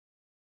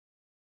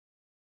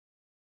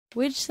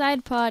Which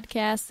Side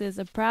Podcast is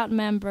a proud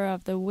member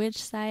of the Which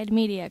Side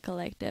Media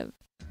Collective.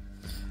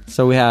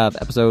 So we have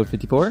episode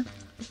 54.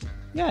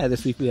 Yeah,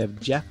 this week we have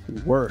Jeff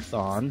Wirth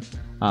on.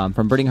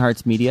 From Burning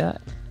Hearts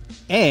Media.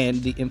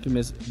 And the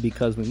infamous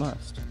Because We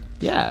Must.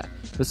 Yeah,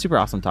 it was super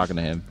awesome talking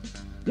to him.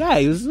 Yeah,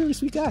 he was a really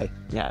sweet guy.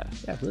 Yeah.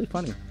 Yeah, really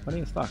funny.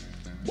 Funny as fuck.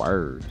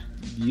 Word.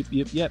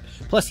 Yep.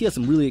 Plus, he has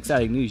some really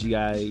exciting news you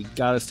guys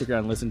got to stick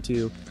around and listen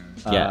to.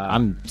 Yeah,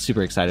 I'm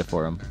super excited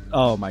for him.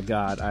 Oh my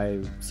god,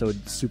 I'm so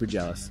super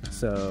jealous.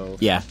 So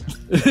yeah,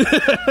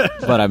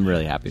 but I'm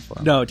really happy for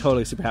him. No,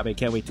 totally super happy. I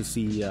can't wait to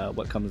see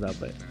what comes out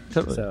of it.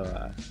 Totally.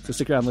 So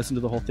stick around, listen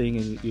to the whole thing,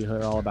 and you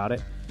hear all about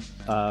it.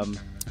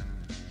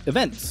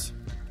 Events.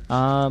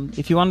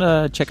 If you want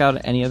to check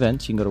out any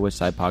events, you can go to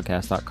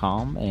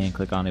whichsidepodcast.com and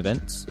click on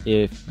events.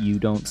 If you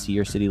don't see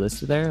your city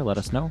listed there, let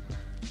us know,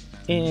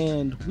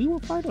 and we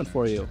will find one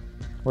for you,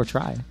 or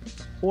try.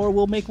 Or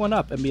we'll make one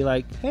up and be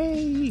like,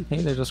 hey,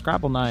 there's a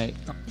Scrabble night.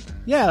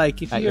 Yeah,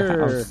 like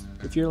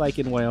if you're like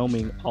in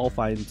Wyoming, I'll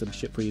find some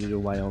shit for you to do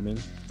in Wyoming.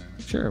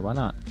 Sure, why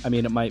not? I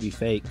mean, it might be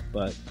fake,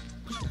 but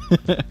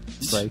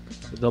it's like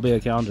there'll be a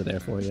calendar there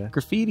for you.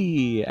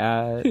 Graffiti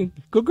at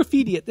go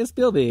graffiti at this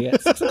building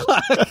at 6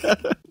 o'clock.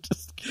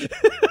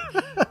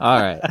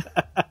 All right.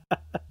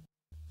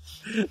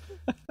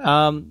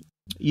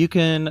 You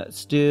can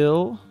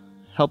still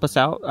help us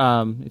out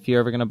if you're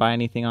ever going to buy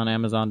anything on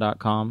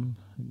Amazon.com.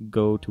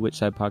 Go to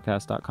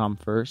whichsidepodcast.com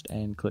first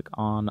and click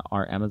on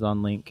our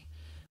Amazon link.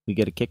 We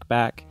get a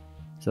kickback,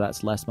 so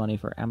that's less money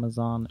for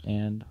Amazon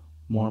and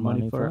more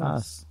money for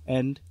us.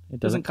 And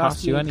it doesn't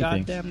cost you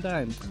anything. Goddamn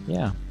dime.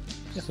 Yeah.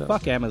 So.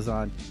 Fuck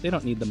Amazon. They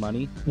don't need the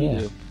money. We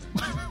do.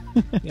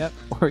 Yep.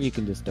 Or you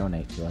can just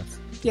donate to us.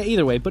 Yeah,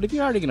 either way. But if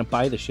you're already going to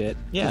buy the shit,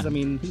 yeah. I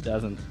mean, who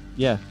doesn't?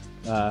 Yeah.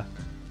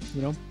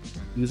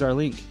 Use our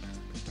link.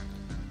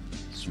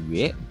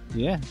 Sweet.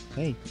 Yeah.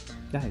 Hey,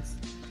 guys.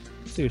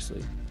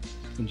 Seriously.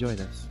 Enjoy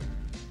this.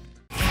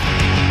 Which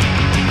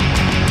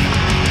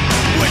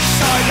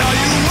side are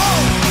you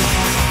on?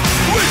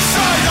 Which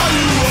side are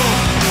you on?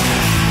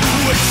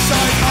 Which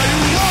side are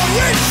you on?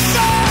 Which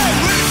side?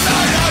 Which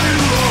side are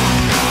you on?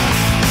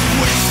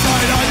 Which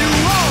side are you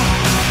on?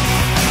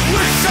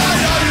 Which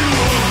side are you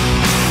on?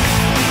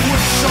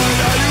 Which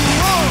side are you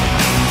on?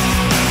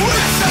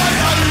 Which side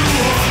are you on?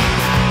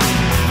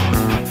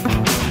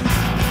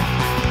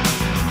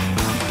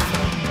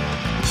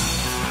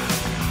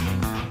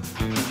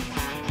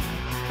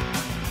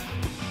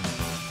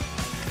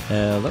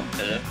 Hello.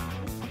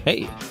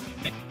 Hey.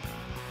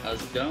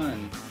 How's it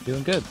going?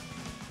 Doing good.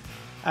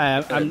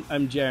 Hi,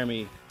 I'm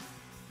Jeremy.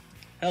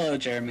 Hello,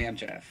 Jeremy. I'm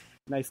Jeff.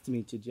 Nice to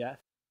meet you, Jeff.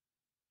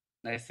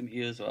 Nice to meet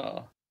you as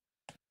well.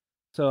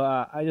 So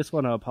I just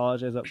want to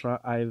apologize up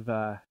front. I've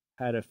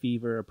had a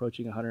fever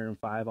approaching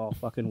 105 all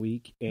fucking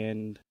week,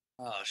 and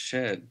oh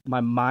shit,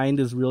 my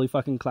mind is really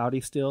fucking cloudy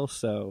still,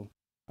 so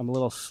I'm a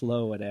little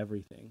slow at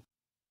everything.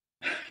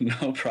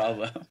 No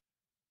problem.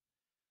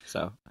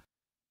 So,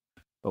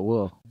 but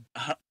we'll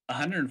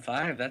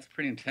 105. That's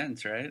pretty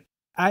intense, right?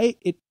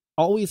 It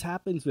always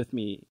happens with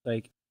me.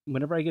 Like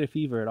whenever I get a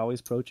fever, it always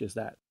approaches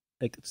that.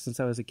 Like since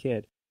I was a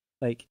kid,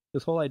 like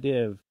this whole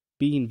idea of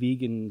being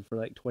vegan for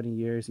like 20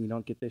 years and you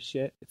don't get this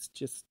shit, it's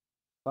just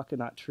fucking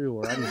not true,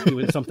 or I'm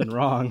doing something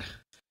wrong.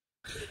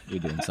 You're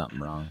doing something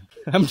wrong.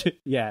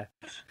 Yeah.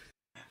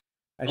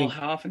 I think.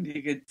 How often do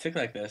you get sick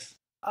like this?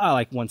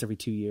 Like once every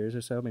 2 years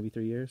or so, maybe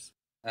 3 years.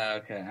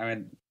 Okay, I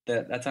mean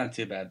that's not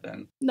too bad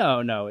then.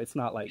 No, it's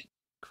not like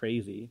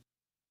crazy.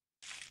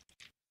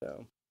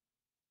 So,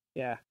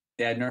 yeah.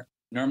 Yeah,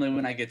 normally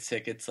when I get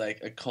sick, it's like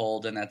a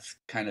cold, and that's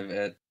kind of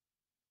it.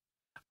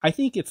 I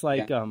think it's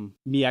like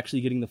me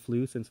actually getting the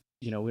flu, since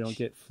we don't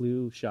get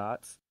flu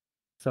shots.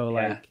 So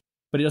like,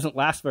 but it doesn't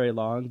last very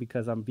long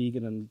because I'm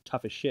vegan and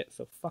tough as shit.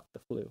 So fuck the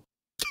flu.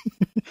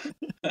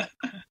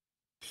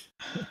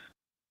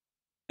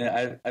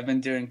 Yeah, I've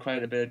been doing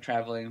quite a bit of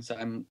traveling, so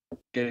I'm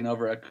getting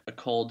over a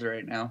cold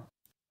right now.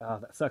 Oh,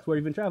 that sucks. Where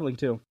have you been traveling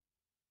to?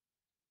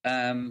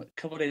 A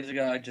couple days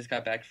ago, I just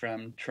got back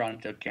from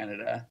Toronto,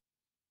 Canada.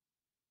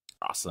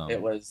 Awesome.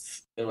 It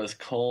was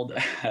cold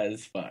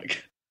as fuck.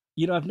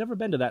 I've never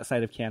been to that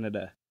side of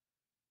Canada.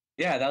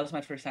 Yeah, that was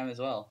my first time as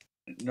well.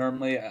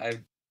 Normally,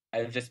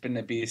 I've just been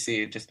to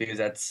BC just because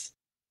that's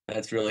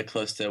really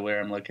close to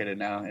where I'm located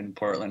now in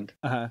Portland.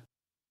 Uh-huh.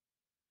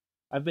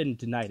 I've been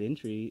denied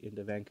entry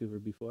into Vancouver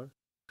before.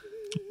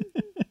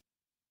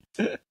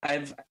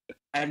 I've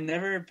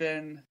never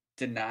been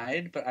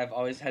denied, but I've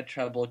always had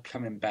trouble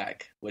coming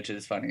back, which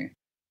is funny.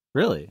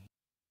 Really?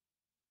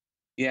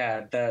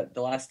 Yeah, the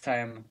last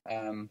time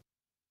I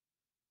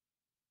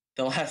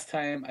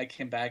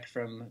came back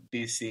from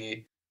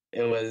BC,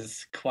 it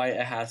was quite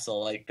a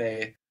hassle. Like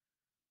they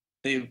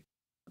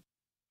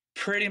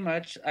pretty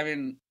much, I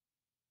mean,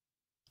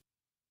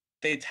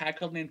 they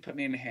tackled me and put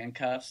me in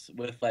handcuffs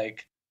with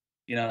like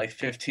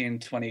 15,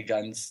 20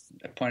 guns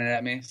pointed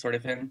at me, sort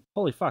of thing.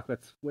 Holy fuck,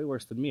 that's way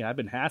worse than me. I've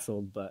been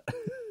hassled, but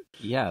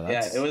yeah,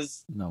 it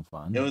was no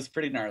fun. It was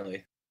pretty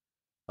gnarly.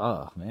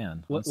 Oh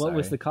man, what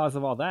was the cause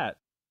of all that?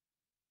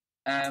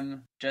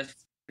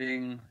 Just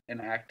being an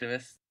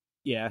activist.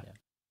 Yeah.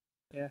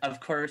 Of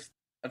course,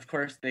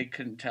 they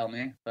couldn't tell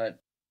me, but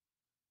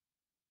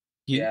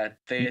You- yeah,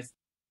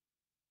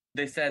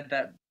 they said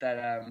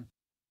that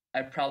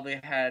I probably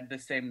had the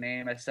same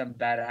name as some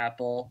bad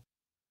apple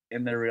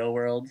in the real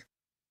world,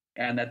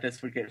 and that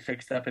this would get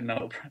fixed up in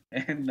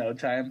no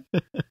time.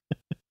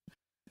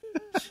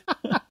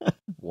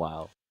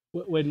 Wow.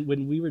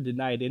 When we were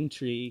denied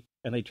entry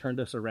and they turned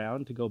us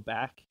around to go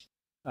back,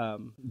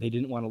 they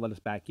didn't want to let us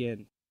back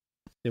in.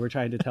 They were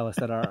trying to tell us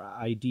that our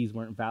IDs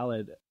weren't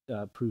valid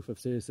proof of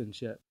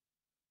citizenship.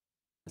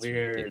 That's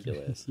Weird.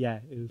 ridiculous. Yeah,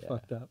 it was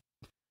fucked up.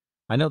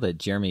 I know that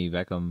Jeremy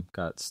Beckham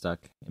got stuck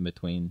in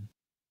between.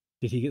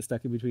 Did he get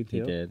stuck in between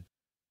too? He did.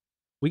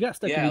 We got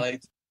stuck Yeah, in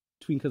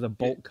between because of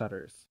bolt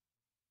cutters.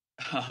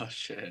 Oh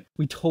shit!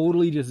 We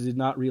totally just did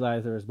not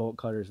realize there was bolt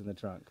cutters in the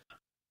trunk.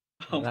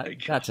 Oh my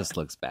god! That just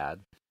looks bad.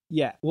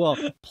 Yeah, well,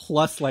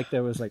 plus like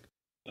there was like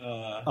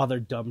Uh, other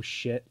dumb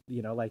shit,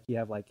 you know, like you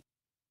have like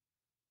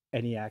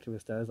any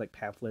activist does, like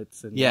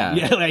pamphlets and Yeah.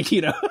 like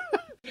you know.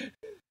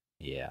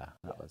 Yeah,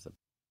 that was a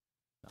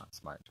not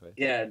smart choice.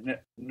 yeah.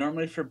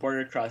 Normally for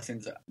border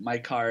crossings, my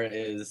car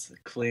is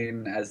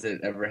clean as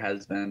it ever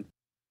has been.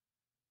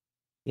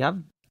 Yeah,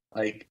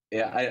 Like,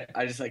 yeah,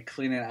 I just like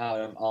clean it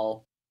out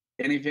of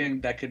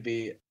anything that could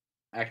be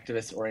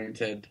activist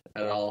oriented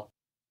at all.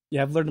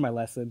 Yeah, I've learned my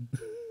lesson.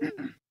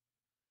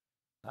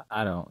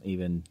 I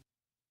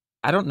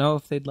don't know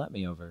if they'd let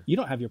me over. You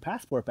don't have your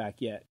passport back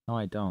yet. No,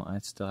 I don't. I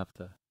still have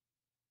to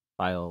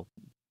file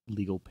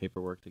legal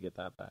paperwork to get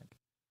that back.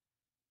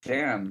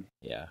 Damn.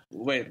 Yeah.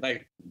 Wait,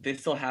 like they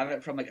still have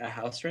it from like a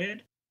house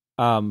raid?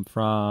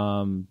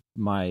 From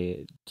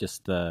my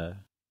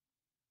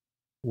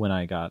when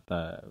I got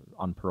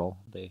on parole,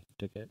 they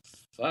took it.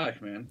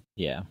 Fuck, man.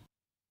 Yeah.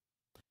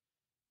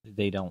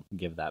 They don't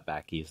give that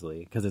back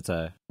easily because it's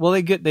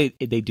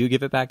they do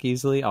give it back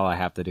easily. All I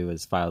have to do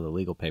is file the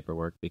legal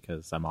paperwork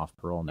because I'm off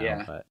parole now.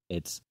 Yeah. But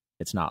it's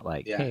not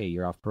like, Yeah. hey,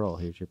 you're off parole.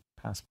 Here's your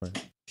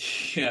passport.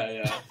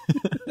 Yeah.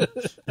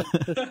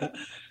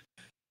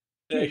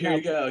 Hey, here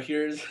you go.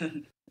 Here's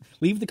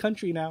Leave the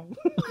country now.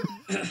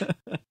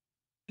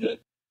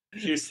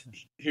 here's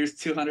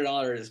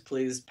 $200.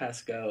 Please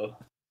pass go.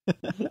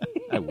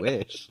 I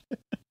wish.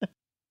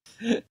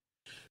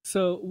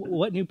 So,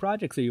 what new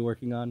projects are you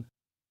working on?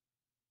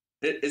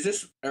 Is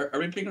this? Are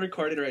we being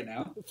recorded right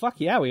now? Fuck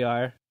yeah, we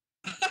are.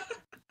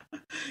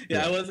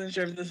 Yeah, I wasn't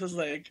sure if this was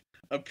like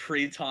a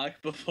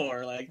pre-talk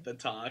before like the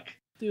talk.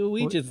 Dude,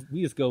 we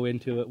just go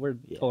into it. We're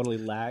totally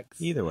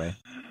lax. Either way.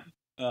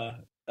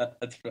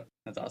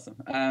 That's awesome.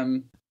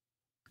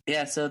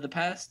 Yeah. So the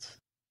past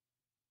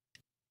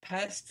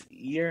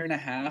year and a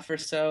half or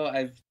so,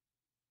 I've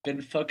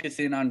been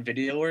focusing on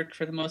video work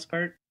for the most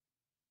part.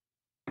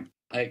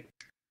 Like,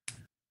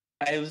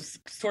 I was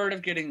sort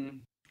of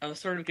getting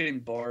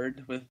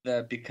bored with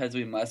the Because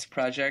We Must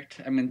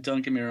project. I mean,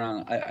 don't get me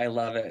wrong, I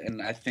love it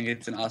and I think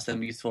it's an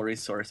awesome, useful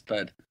resource,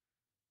 but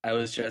I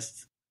was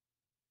just,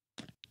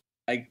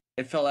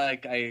 it felt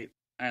like I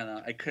don't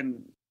know, I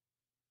couldn't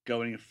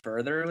go any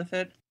further with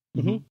it.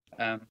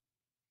 Mm-hmm.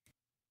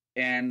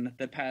 And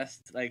the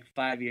past like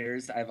 5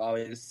 years, I've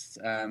always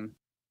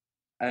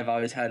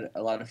had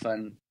a lot of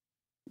fun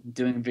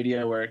doing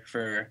video work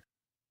for,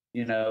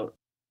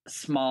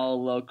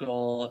 small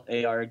local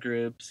AR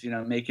groups,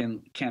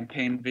 making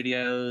campaign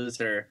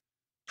videos or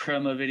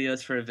promo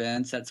videos for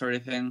events, that sort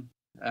of thing.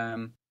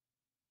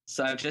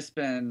 So I've just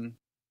been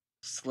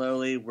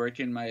slowly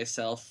working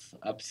myself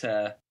up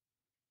to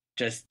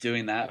just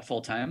doing that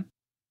full time.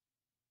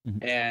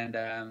 Mm-hmm.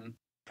 And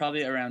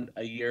probably around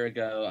a year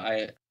ago,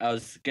 I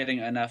was getting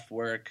enough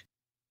work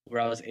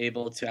where I was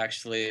able to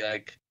actually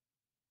like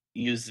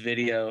use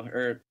video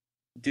or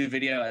do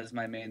video as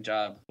my main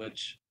job,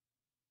 which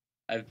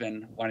I've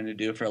been wanting to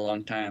do for a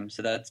long time.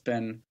 So that's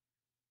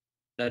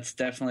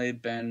definitely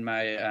been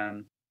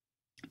my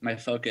my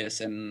focus,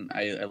 and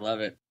I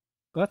love it.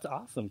 Well, that's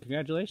awesome.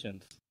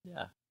 Congratulations.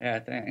 Yeah,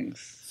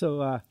 thanks.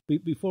 So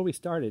before we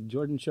started,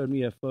 Jordan showed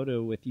me a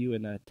photo with you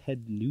and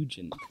Ted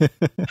Nugent.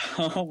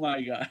 Oh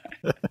my god.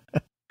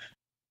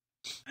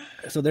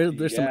 So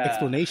there's some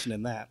explanation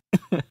in that.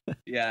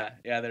 Yeah,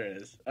 there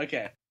is.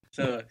 Okay,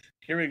 so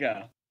here we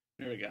go.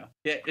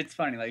 Yeah, it's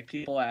funny. Like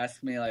people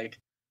ask me like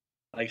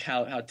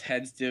how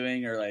Ted's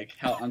doing or like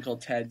how Uncle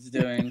Ted's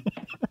doing,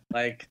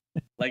 like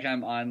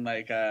I'm on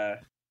like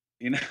best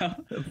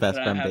I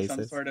friend have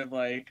basis.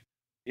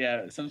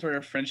 some sort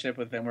of friendship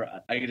with him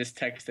where I could just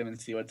text him and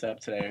see what's up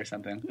today or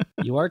something.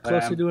 You are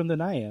closer to him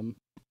than I am.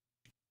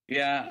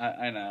 Yeah,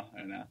 I know.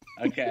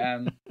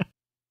 Okay.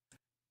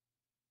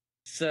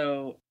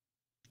 So,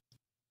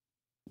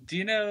 do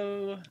you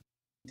know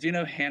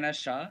Hannah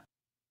Shaw?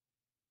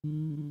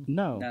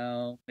 No.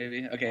 No,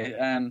 maybe.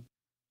 Okay.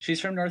 She's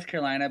from North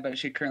Carolina, but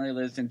she currently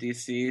lives in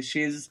DC.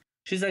 She's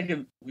like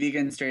a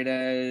vegan, straight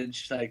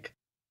edge, like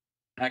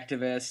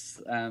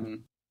activist.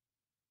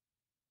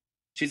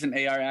 She's an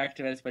AR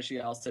activist, but she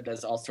also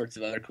does all sorts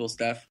of other cool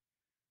stuff.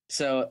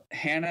 So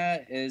Hannah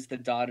is the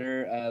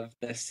daughter of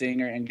the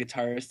singer and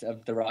guitarist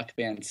of the rock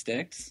band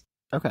Styx.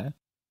 Okay.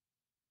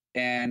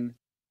 and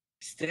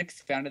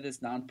Styx founded this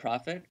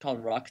nonprofit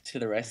called Rock to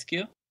the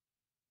Rescue,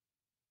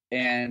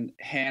 and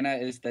Hannah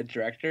is the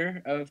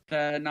director of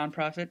the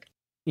nonprofit.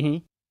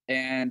 Mm-hmm.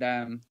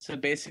 And so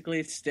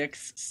basically,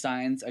 Styx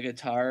signs a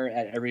guitar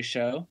at every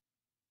show,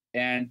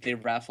 and they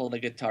raffle the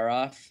guitar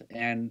off,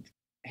 and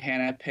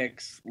Hannah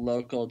picks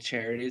local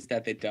charities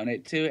that they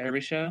donate to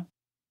every show.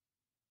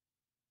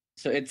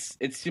 So it's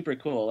super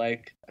cool.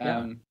 Like,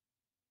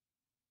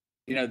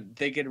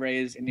 they could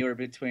raise anywhere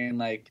between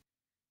like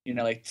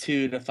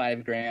 $2,000 to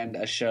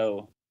 $5,000 a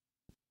show,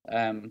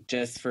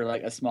 just for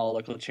like a small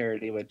local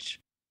charity, which,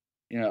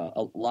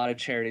 a lot of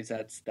charities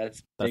that's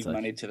big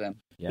money to them.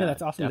 Yeah,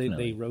 that's awesome.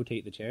 They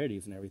rotate the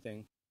charities and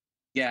everything.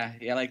 Yeah,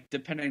 like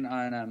depending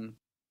on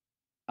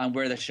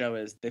where the show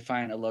is, they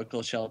find a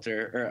local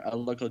shelter or a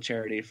local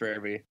charity for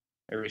every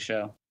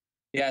show.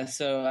 Yeah,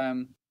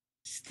 so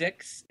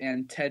Styx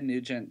and Ted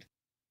Nugent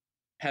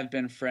have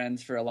been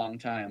friends for a long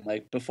time.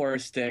 Like before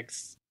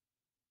Styx,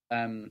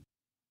 Hannah's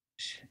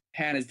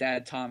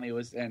dad Tommy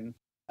was in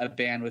a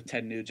band with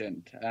Ted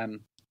Nugent.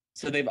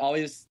 So they've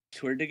always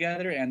toured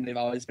together and they've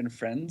always been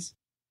friends.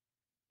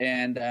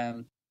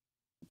 And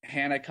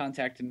Hannah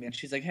contacted me and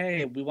she's like,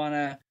 "Hey, we want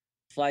to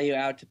fly you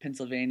out to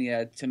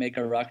Pennsylvania to make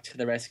a Rock to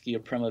the Rescue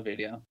promo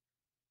video."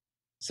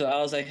 So I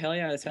was like, "Hell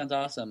yeah, that sounds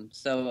awesome."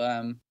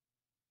 So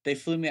they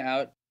flew me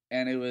out,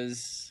 and it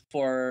was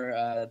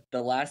for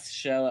the last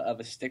show of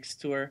a Styx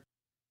tour.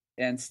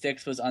 And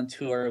Styx was on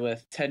tour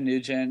with Ted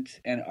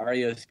Nugent and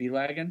REO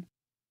Speedwagon.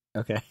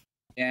 Okay.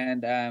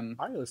 And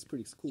REO is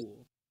pretty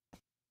cool.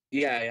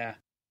 Yeah,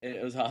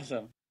 it was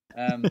awesome.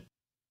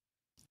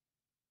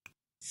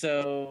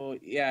 So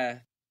yeah,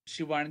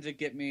 she wanted to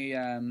get me.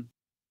 I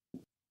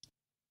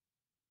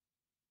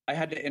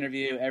had to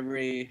interview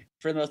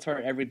for the most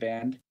part, every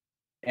band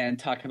and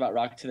talk about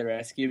Rock to the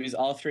Rescue, because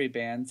all three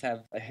bands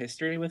have a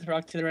history with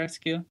Rock to the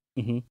Rescue.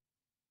 Mm-hmm.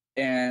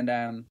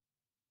 And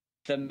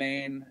the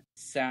main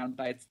sound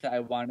bites that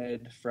I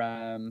wanted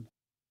from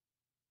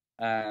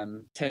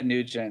Ted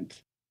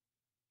Nugent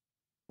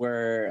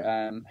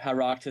were how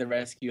Rock to the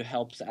Rescue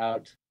helps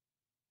out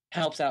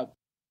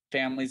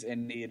families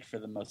in need for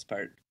the most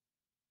part.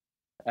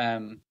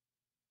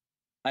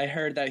 I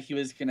heard that he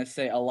was going to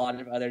say a lot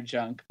of other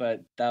junk,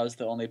 but that was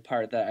the only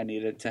part that I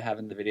needed to have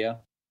in the video.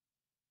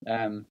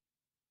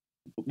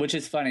 Which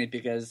is funny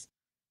because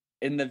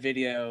in the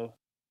video,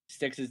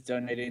 Styx is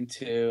donating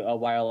to a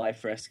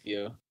wildlife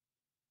rescue.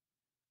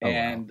 Oh,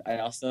 and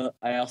wow.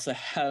 I also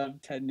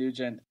have Ted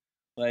Nugent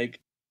like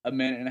a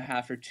minute and a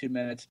half or 2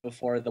 minutes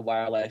before the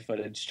wildlife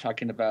footage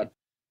talking about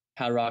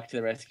how Rock to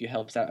the Rescue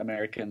helps out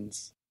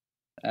Americans.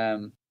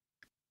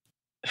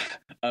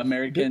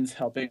 Americans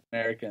helping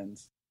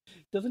Americans.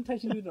 Doesn't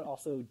Ted Nugent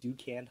also do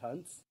canned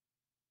hunts?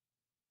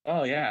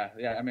 Oh yeah.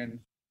 I mean,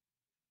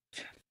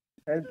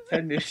 Ted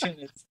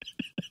Nugent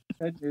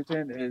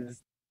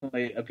is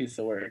really a piece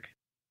of work.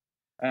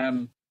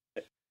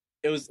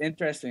 It was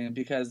interesting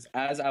because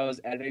as I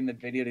was editing the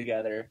video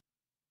together,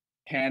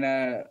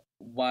 Hannah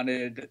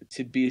wanted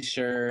to be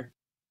sure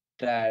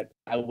that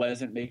I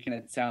wasn't making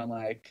it sound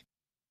like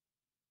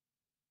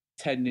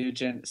Ted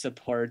Nugent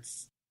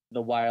supports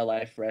the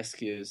wildlife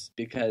rescues,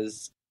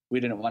 because we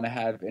didn't want to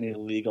have any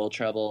legal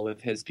trouble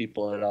with his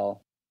people at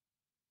all.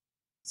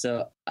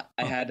 So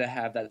I had to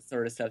have that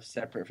sort of stuff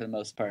separate for the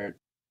most part.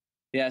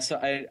 Yeah, so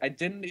I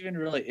didn't even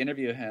really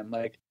interview him.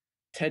 Like,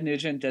 Ted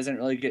Nugent doesn't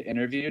really get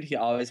interviewed. He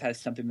always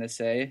has something to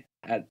say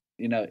at,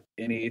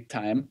 any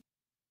time.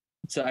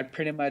 So I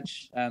pretty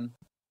much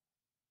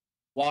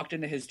walked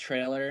into his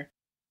trailer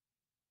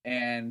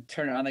and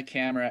turned on the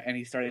camera, and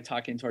he started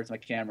talking towards my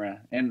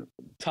camera. And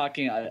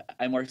talking,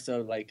 I more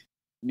so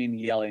mean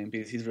yelling,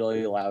 because he's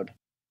really loud.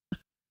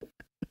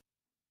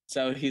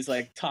 So he's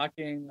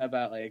talking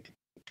about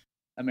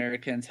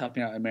Americans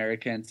helping out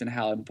Americans and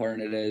how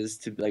important it is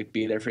to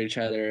be there for each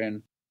other.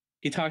 And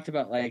he talked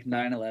about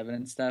 9/11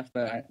 and stuff,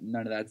 but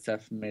none of that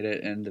stuff made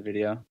it in the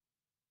video.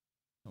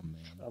 Oh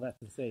man. Oh,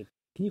 that's insane.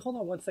 Can you hold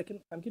on 1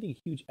 second? I'm getting a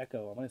huge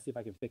echo. I want to see if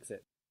I can fix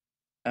it.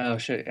 Oh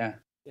shit, yeah.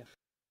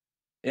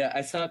 Yeah,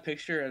 I saw a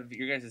picture of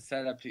your guys'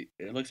 setup.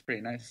 It looks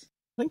pretty nice.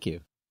 Thank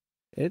you.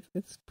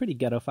 It's pretty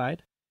ghettofied.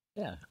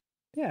 Yeah.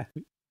 Yeah.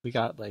 We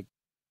got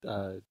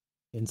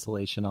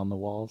insulation on the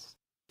walls.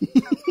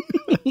 It's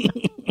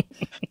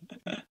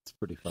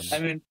pretty fun. I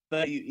mean,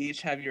 but you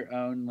each have your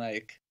own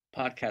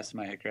podcast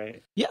mic,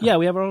 right? Yeah,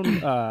 we have our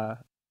own.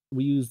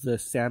 We use the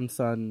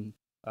Samsung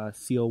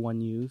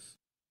CO1Us,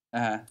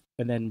 Uh-huh.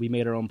 and then we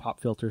made our own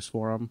pop filters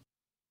for them.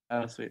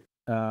 Oh, sweet.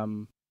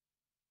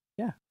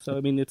 Yeah. So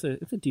I mean, it's a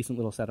decent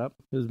little setup.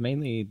 It was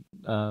mainly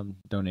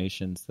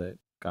donations that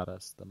got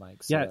us the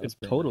mics. So yeah, it's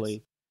totally.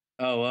 Nice.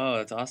 Oh, wow,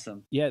 that's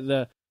awesome. Yeah,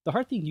 the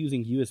hard thing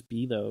using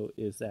USB though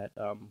is that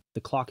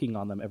the clocking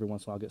on them every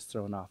once in a while gets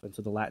thrown off, and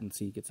so the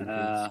latency gets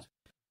increased.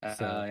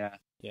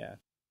 Yeah.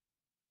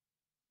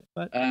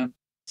 But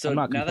so I'm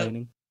not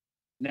complaining.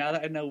 Now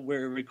that I know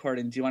we're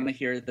recording, do you want to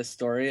hear the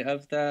story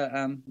of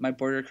the my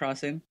border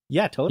crossing?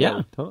 Yeah, totally.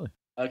 Yeah, totally.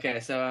 Okay,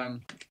 so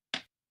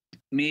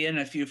me and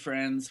a few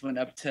friends went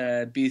up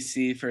to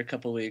BC for a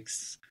couple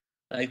weeks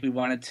Like we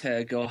wanted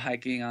to go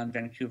hiking on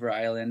Vancouver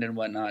Island and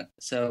whatnot.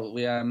 So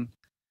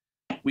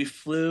we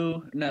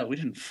flew. No, we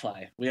didn't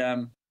fly.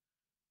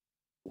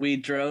 We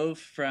drove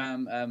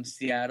from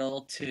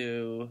Seattle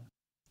to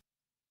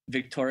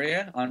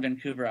Victoria on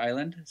Vancouver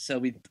Island. So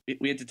we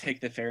had to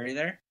take the ferry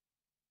there,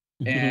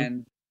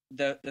 and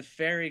the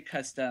ferry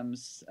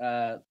customs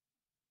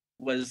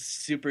was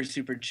super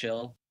super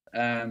chill.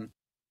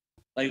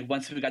 Like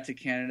once we got to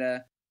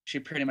Canada, she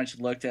pretty much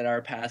looked at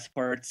our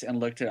passports and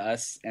looked at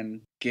us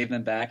and gave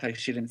them back. Like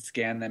she didn't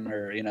scan them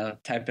or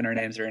type in our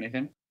names or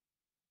anything.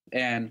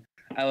 And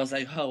I was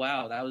like, oh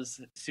wow, that was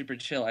super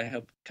chill. I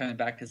hope coming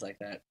back is like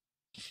that.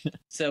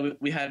 So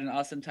we had an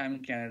awesome time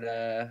in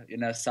Canada.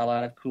 Saw a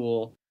lot of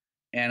cool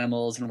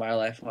animals and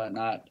wildlife and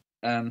whatnot.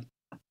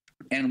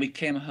 And we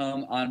came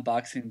home on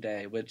Boxing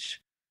Day,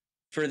 which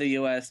for the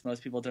U.S.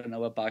 most people don't know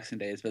what Boxing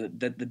Day is, but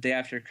the day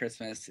after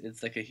Christmas,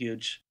 it's like a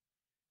huge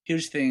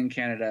thing in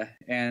Canada.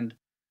 And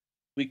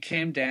we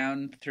came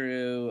down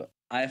through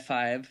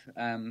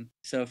I-5,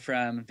 so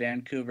from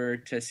Vancouver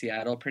to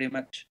Seattle, pretty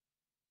much.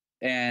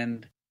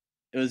 And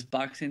it was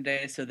Boxing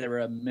Day, so there were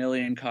a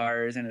million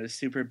cars, and it was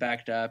super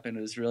backed up, and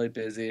it was really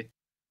busy.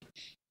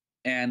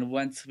 And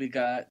once we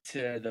got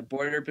to the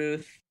border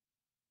booth,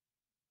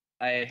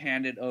 I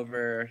handed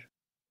over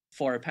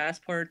 4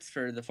 passports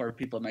for the 4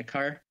 people in my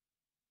car,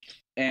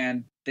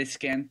 and they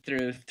scanned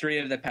through 3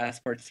 of the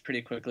passports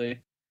pretty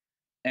quickly,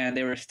 and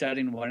they were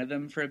studying one of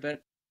them for a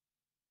bit.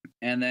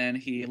 And then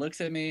he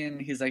looks at me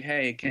and he's like,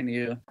 hey, can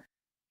you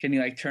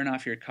like turn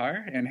off your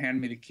car and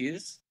hand me the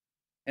keys?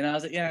 And I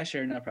was like, yeah,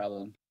 sure, no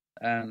problem.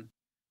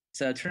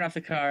 So turned off the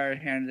car,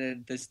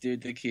 handed this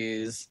dude the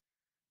keys,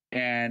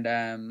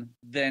 and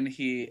then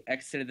he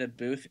exited the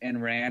booth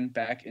and ran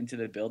back into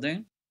the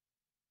building.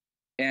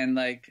 And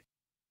like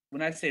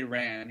when I say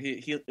ran,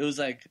 it was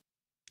like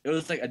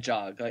a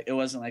jog. Like it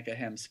wasn't like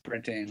him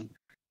sprinting,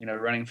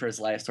 running for his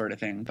life sort of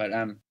thing. But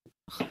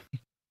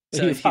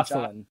so he was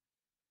hustling.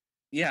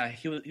 Yeah,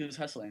 he was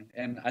hustling,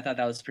 and I thought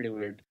that was pretty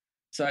weird.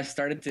 So I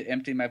started to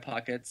empty my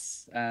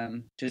pockets,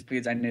 just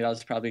because I knew I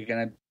was probably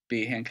gonna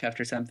be handcuffed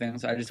or something.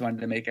 So I just wanted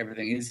to make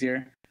everything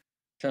easier.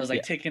 So I was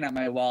like taking out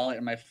my wallet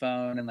and my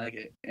phone and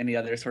like any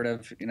other sort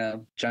of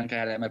junk I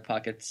had in my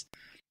pockets.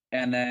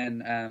 And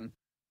then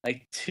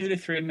like 2 to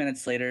 3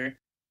 minutes later,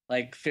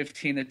 like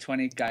 15 to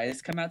 20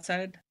 guys come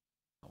outside,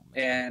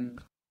 and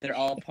they're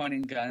all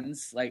pointing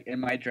guns like in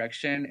my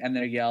direction, and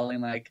they're yelling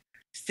like,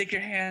 stick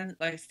your hands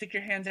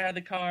out of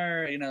the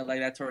car, like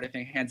that sort of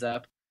thing, hands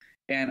up.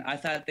 And I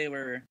thought they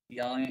were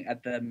yelling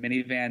at the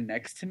minivan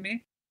next to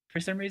me for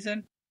some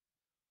reason.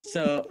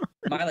 So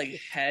my like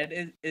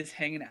head is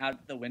hanging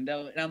out the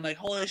window, and I'm like,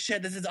 holy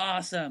shit, this is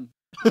awesome.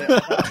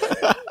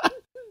 I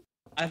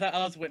thought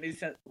I was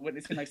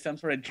witnessing like some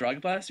sort of drug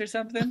bust or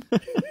something.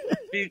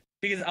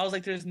 Because I was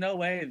like, there's no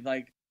way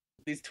like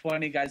these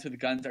 20 guys with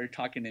guns are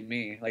talking to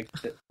me. Like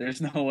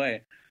there's no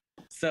way.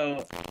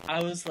 So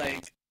I was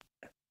like,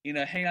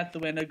 hanging out the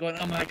window going,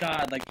 oh my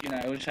God, like,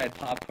 I wish I had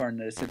popcorn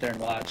to sit there and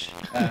watch.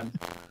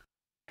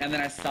 And then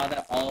I saw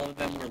that all of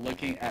them were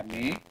looking at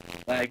me.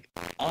 Like,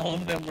 all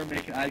of them were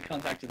making eye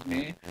contact with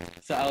me.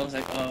 So I was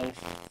like, oh,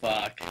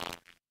 fuck.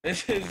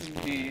 This is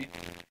me.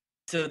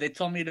 So they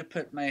told me to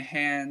put my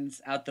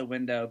hands out the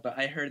window, but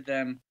I heard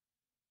them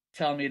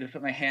tell me to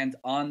put my hands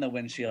on the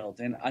windshield.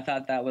 And I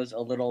thought that was a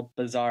little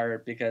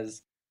bizarre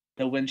because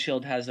the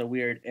windshield has a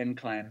weird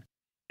incline,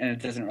 and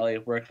it doesn't really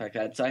work like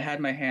that. So I had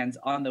my hands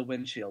on the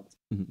windshield.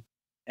 Mm-hmm.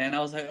 And I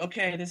was like,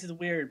 okay, this is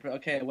weird, but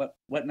okay,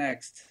 what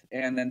next?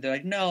 And then they're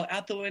like, no,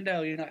 out the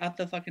window, out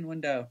the fucking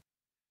window.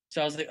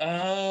 So I was like,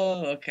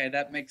 oh, okay,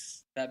 that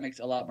makes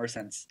a lot more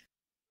sense.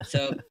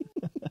 So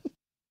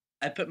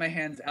I put my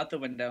hands out the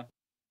window,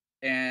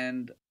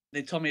 and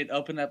they told me to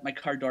open up my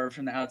car door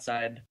from the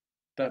outside,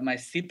 but my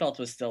seatbelt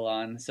was still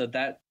on, so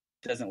that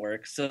doesn't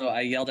work. So I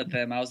yelled at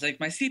them. I was like,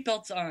 my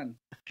seatbelt's on.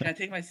 Can I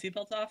take my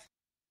seatbelt off?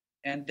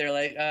 And they're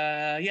like,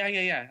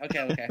 yeah.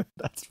 Okay.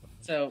 That's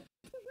fun.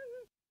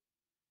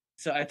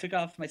 So I took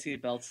off my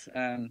seatbelt,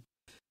 and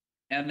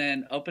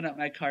then opened up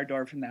my car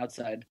door from the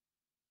outside.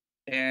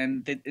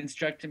 And they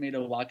instructed me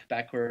to walk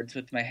backwards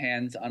with my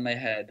hands on my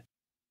head.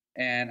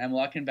 And I'm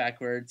walking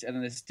backwards, and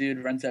then this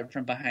dude runs up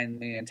from behind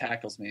me and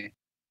tackles me.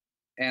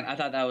 And I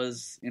thought that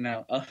was,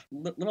 a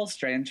little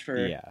strange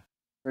for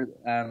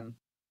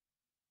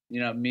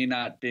me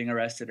not being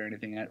arrested or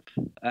anything yet.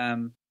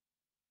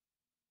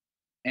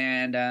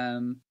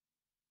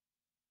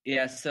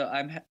 So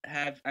I'm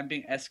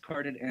being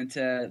escorted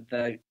into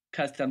the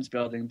customs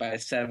building by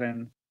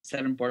seven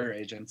border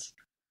agents.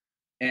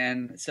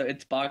 And so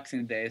it's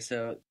Boxing Day,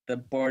 so the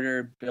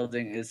border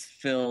building is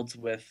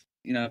filled with,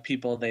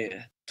 people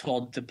they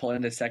told to pull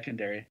into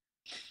secondary.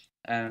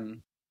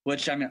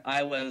 Which,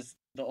 I was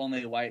the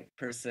only white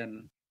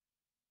person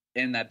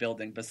in that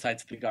building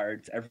besides the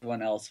guards.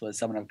 Everyone else was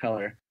someone of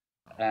color.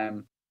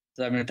 So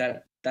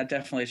that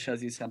definitely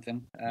shows you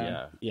something.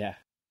 Yeah.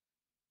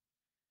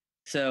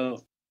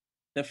 So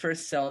the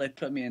first cell they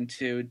put me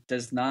into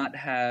does not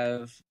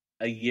have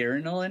a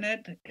urinal in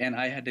it, and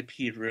I had to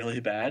pee really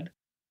bad.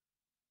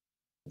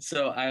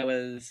 So I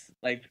was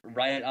like,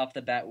 right off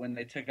the bat when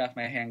they took off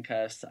my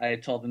handcuffs, I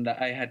told them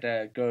that I had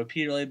to go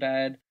pee really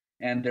bad,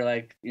 and they're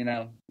like,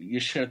 you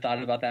should have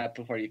thought about that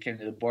before you came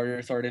to the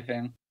border, sort of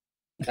thing.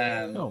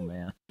 Oh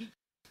man.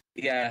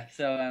 Yeah.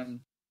 So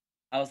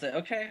I was like,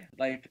 okay,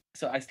 like,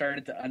 so I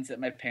started to unzip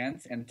my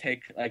pants and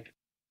I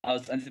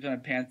was unzipping my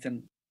pants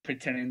and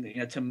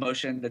pretending, to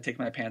motion to take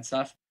my pants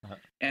off. Uh-huh.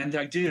 And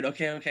they're like, dude,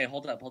 okay,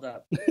 hold up.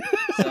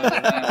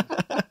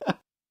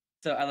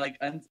 So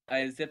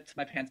I zipped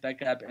my pants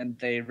back up and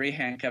they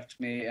re-handcuffed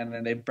me and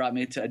then they brought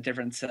me to a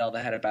different cell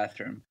that had a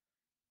bathroom.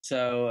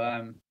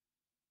 So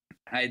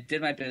I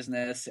did my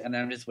business and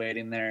then I'm just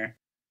waiting there.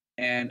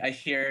 And I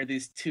hear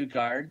these two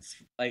guards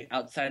like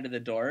outside of the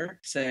door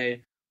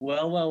say,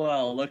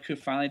 well, look who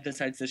finally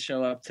decides to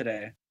show up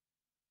today.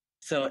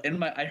 So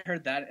I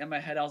heard that in my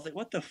head. I was like,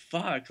 what the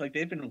fuck? Like,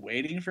 they've been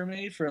waiting for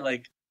me for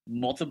like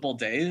multiple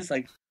days.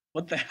 Like,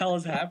 what the hell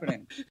is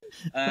happening?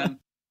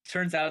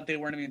 Turns out they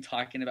weren't even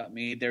talking about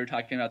me. They were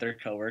talking about their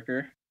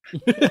coworker.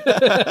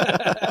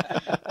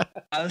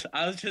 I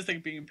was just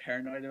like being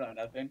paranoid about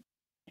nothing.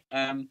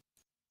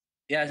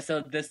 Yeah.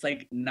 So this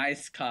like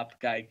nice cop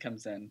guy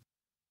comes in.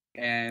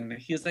 And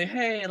he was like,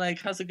 hey,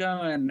 like, how's it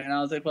going? And I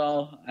was like,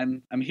 well,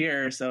 I'm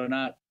here, so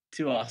not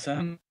too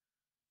awesome.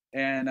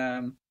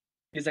 And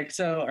he's like,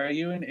 so are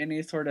you in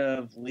any sort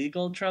of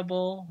legal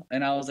trouble?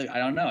 And I was like, I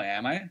don't know,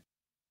 am I?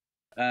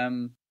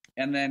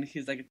 And then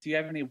he's like, do you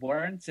have any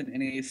warrants in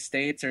any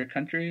states or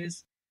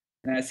countries?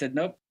 And I said,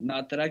 nope,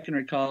 not that I can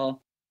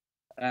recall.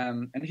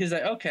 And he's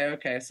like,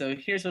 okay, so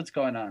here's what's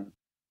going on.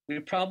 We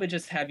probably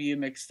just have you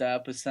mixed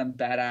up with some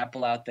bad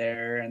apple out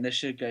there, and this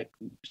should get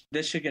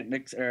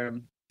mixed or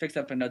fixed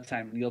up in no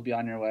time, and you'll be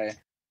on your way.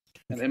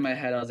 And in my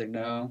head, I was like,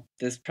 no,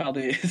 this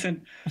probably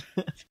isn't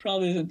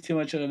too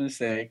much of a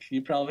mistake.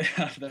 You probably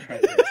have the right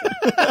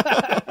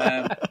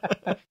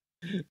person.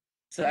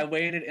 So I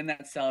waited in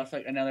that cell for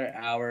like another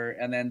hour,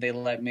 and then they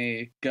let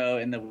me go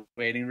in the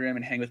waiting room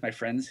and hang with my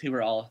friends who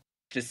were all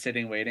just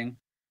sitting waiting.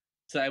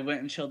 So I went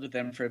and chilled with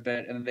them for a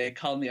bit, and they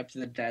called me up to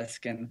the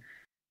desk and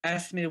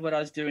asked me what I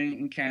was doing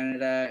in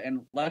Canada.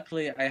 And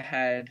luckily,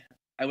 I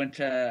went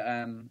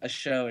to a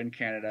show in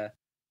Canada.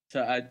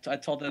 So I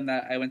told them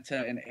that I went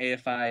to an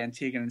AFI and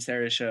Tegan and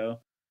Sarah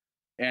show,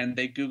 and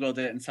they Googled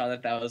it and saw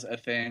that was a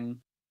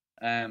thing.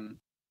 And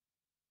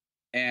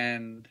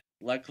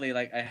luckily,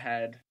 like I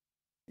had,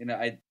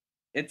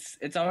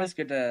 it's always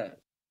good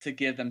to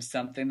give them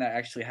something that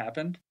actually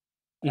happened,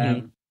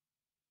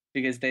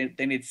 because they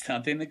need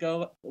something to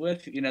go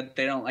with.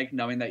 They don't like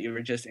knowing that you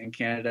were just in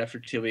Canada for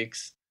 2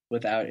 weeks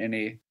without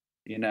any,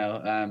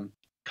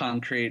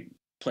 concrete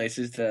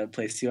places to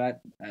place you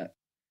at.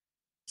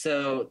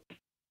 So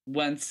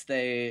once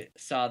they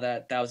saw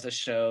that was a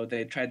show,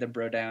 they tried to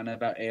bro down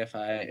about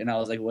AFI, and I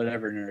was like,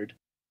 whatever, nerd.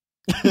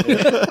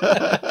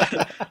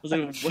 I was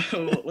like,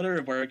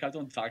 whatever, work.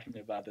 Don't talk to me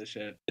about this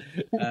shit.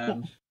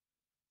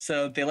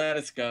 So they let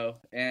us go,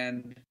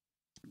 and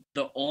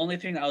the only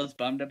thing I was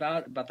bummed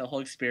about the whole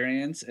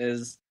experience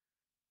is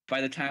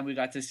by the time we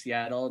got to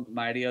Seattle,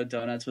 Mighty O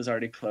Donuts was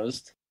already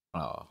closed.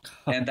 Oh,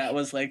 and that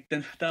was like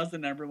that was the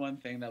number one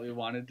thing that we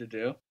wanted to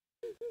do.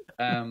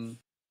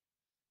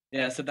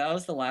 Yeah, so that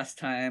was the last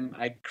time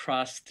I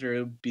crossed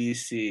through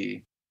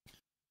BC.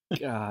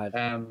 God.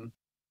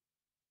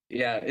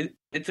 Yeah,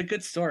 it's a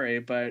good story,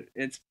 but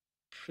it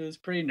was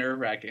pretty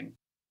nerve-wracking.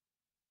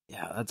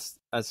 yeah,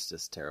 that's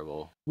just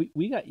terrible.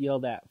 We got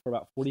yelled at for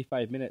about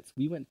 45 minutes.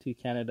 We went to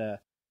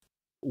Canada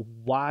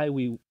while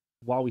we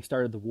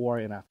started the war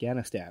in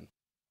Afghanistan.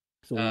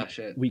 So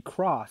we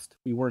crossed,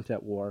 we weren't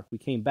at war. We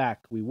came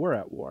back, we were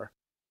at war.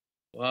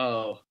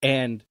 Whoa.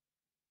 And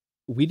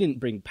we didn't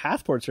bring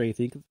passports or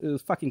anything. It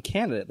was fucking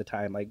Canada at the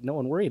time. Like, no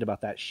one worried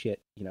about that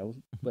shit,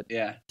 but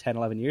 10,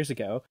 11 years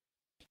ago.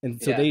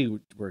 And so they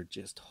were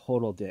just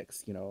total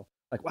dicks,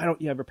 Like, why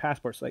don't you have your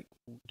passports? Like,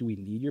 do we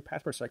need your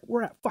passports? Like,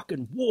 we're at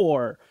fucking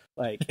war.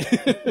 Like,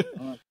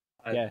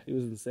 yeah, it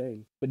was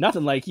insane. But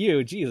nothing like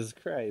you, Jesus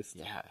Christ.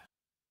 Yeah.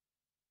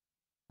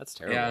 That's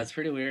terrible. Yeah, it's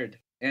pretty weird.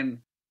 And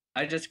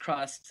I just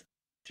crossed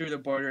through the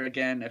border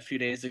again a few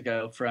days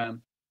ago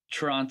from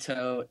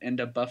Toronto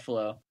into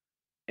Buffalo.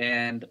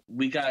 And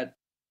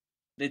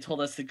they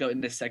told us to go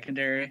into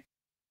secondary.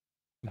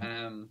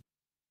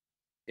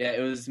 Yeah,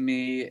 it was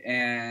me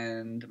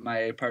and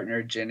my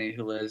partner Jenny,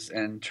 who lives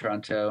in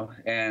Toronto,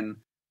 and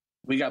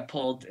we got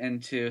pulled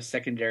into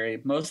secondary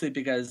mostly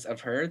because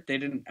of her. They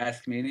didn't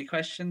ask me any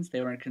questions.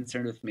 They weren't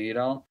concerned with me at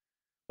all,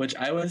 which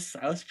I was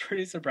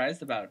pretty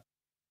surprised about.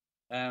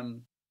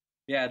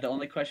 Yeah, the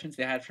only questions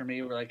they had for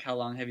me were like, how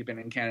long have you been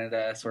in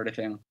Canada, sort of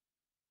thing.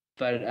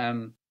 But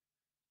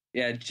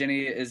yeah,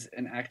 Jenny is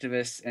an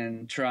activist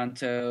in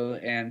Toronto,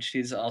 and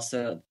she's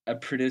also a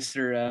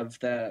producer of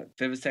the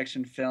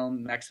vivisection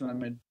film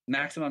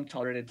Maximum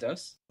Tolerated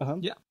Dose.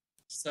 Yeah.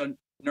 So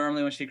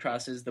normally when she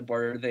crosses the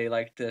border, they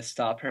like to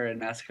stop her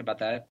and ask about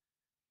that.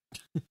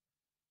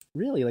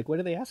 Really? Like, what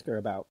do they ask her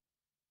about?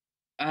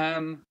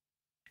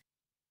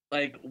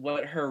 Like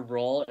what her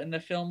role in the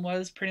film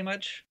was, pretty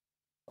much.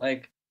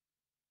 Like,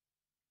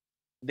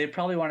 they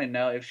probably want to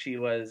know if she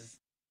was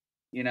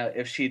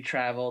if she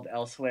traveled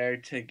elsewhere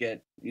to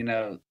get,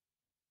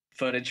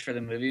 footage for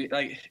the movie.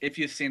 Like, if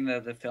you've seen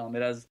the film,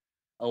 it has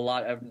a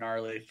lot of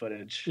gnarly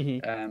footage,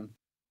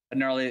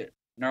 gnarly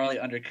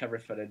undercover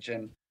footage,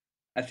 and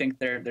I think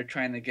they're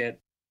trying to get,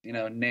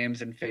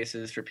 names and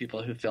faces for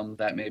people who filmed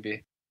that,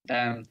 maybe.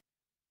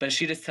 But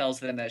she just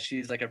tells them that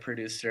she's like a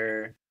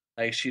producer.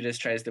 Like, she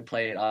just tries to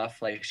play it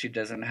off like she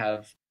didn't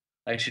have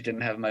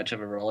much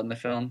of a role in the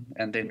film,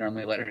 and they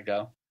normally let her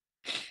go.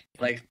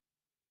 Like,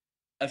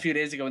 a few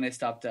days ago when they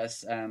stopped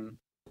us,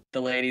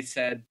 the lady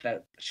said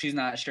that she's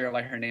not sure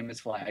why her name is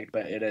flagged,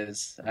 but it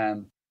is.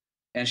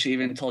 And she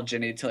even told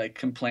Jenny to like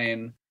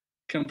complain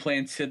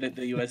to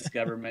the U.S.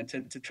 government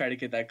to try to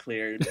get that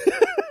cleared.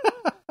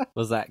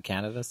 Was that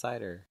Canada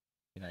side or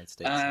United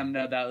States side?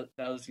 No, that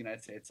was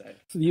United States side.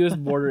 So the U.S.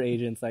 border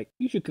agents like,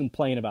 you should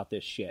complain about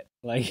this shit.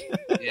 Like,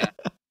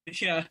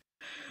 yeah,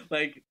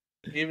 like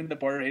even the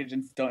border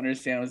agents don't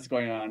understand what's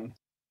going on.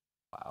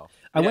 Wow.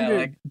 I wonder,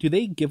 like, do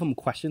they give them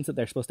questions that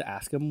they're supposed to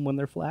ask them when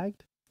they're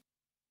flagged?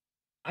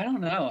 I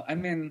don't know. I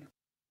mean,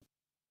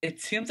 it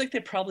seems like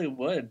they probably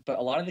would, but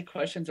a lot of the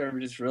questions are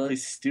just really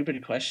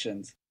stupid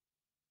questions.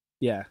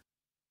 Yeah.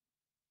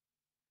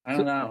 I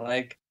don't know.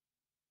 Like,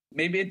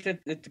 maybe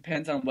it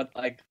depends on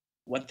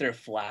what their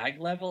flag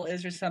level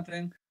is or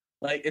something.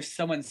 Like, if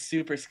someone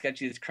super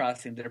sketchy is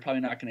crossing, they're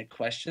probably not going to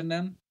question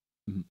them.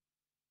 Mm-hmm.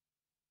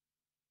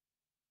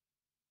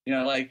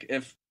 Like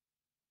if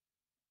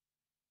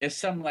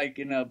some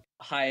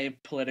high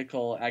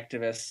political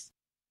activists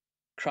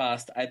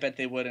crossed, I bet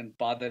they wouldn't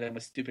bother them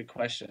with stupid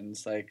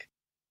questions. Like,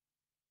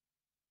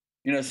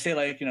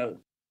 say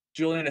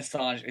Julian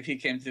Assange, if he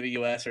came to the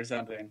U.S. or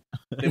something,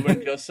 they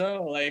wouldn't go,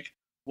 so like,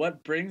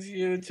 what brings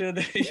you to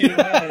the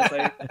U.S.?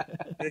 Like,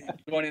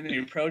 going in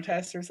any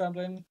protests or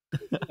something?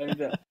 Like,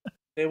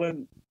 they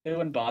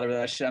wouldn't bother with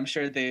that shit. I'm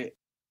sure they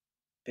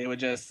would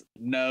just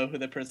know who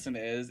the person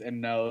is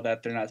and know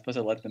that they're not supposed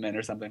to let them in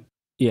or something.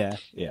 Yeah.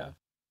 Yeah.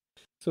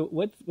 So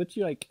what's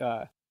your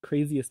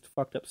craziest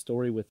fucked up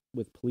story with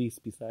police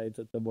besides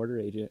the border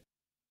agent?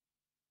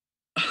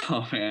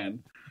 Oh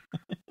man.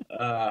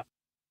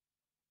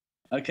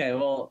 Okay,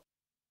 well,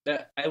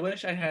 I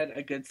wish I had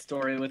a good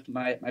story with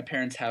my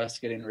parents' house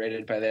getting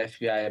raided by the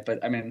FBI,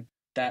 but I mean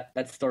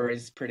that story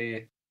is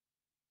pretty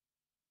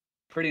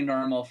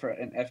normal for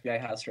an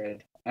FBI house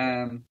raid.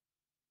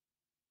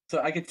 So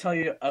I could tell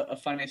you a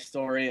funny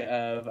story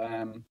of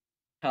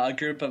how a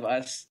group of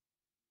us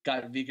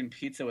got vegan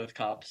pizza with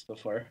cops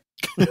before.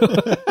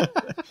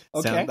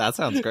 Okay. That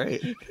sounds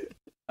great.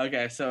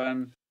 Okay,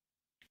 so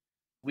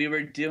we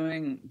were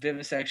doing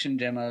vivisection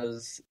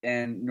demos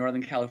in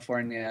Northern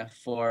California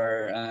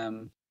for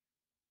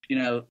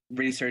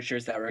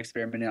researchers that were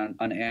experimenting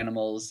on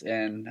animals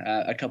in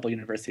a couple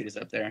universities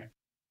up there,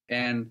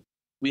 and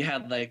we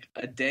had like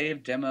a day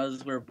of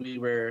demos where we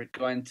were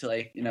going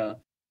to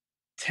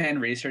 10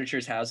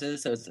 researchers'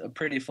 houses, so it's a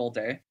pretty full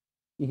day.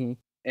 Mm-hmm.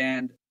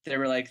 And there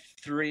were like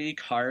 3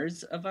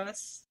 cars of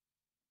us,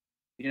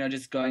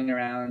 just going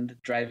around,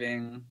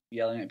 driving,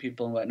 yelling at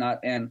people and whatnot.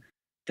 And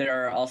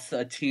there are also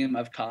a team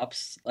of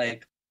cops,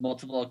 like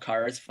multiple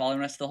cars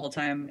following us the whole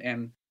time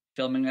and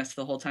filming us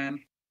the whole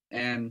time.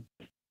 And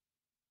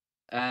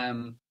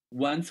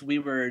once we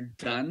were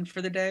done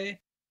for the day,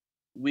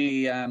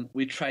 we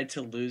tried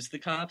to lose the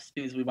cops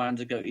because we wanted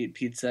to go eat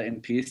pizza in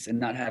peace and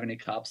not have any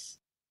cops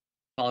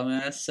following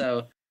us.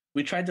 So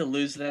we tried to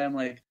lose them.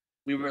 Like,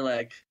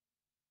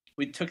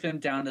 we took them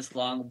down this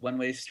long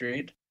one-way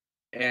street,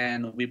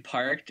 and we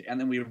parked, and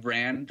then we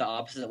ran the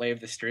opposite way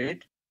of the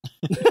street.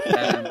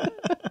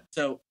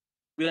 So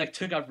we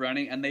took off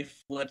running, and they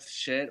flipped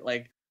shit.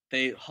 Like,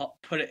 they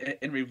put it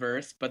in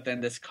reverse, but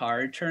then this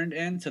car turned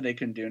in, so they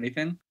couldn't do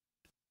anything.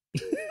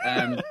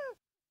 And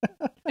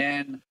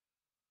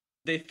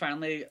they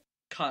finally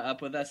caught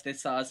up with us. They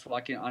saw us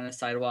walking on a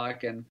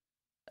sidewalk, and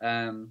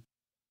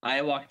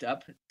I walked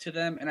up to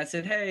them and I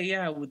said, "Hey,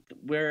 yeah,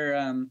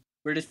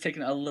 we're just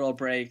taking a little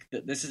break.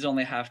 This is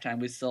only halftime.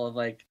 We still have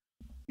like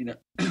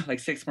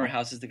 6 more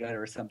houses to go to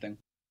or something."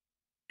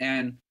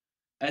 And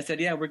I said,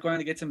 "Yeah, we're going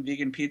to get some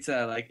vegan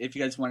pizza. Like, if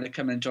you guys wanted to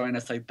come and join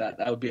us, like that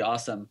would be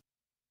awesome."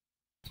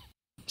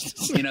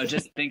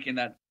 Just thinking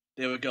that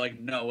they would go like,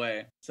 "No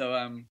way."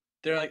 So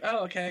they're like,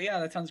 "Oh, okay, yeah,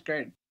 that sounds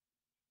great."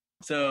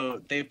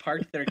 So they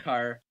parked their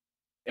car,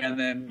 and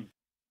then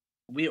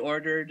we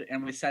ordered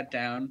and we sat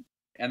down.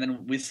 And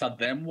then we saw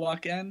them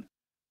walk in,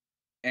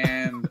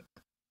 and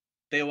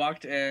they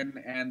walked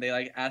in and they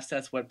asked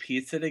us what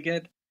pizza to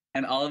get,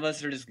 and all of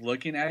us are just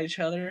looking at each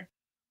other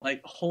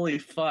like, holy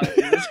fuck, is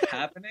this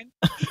happening?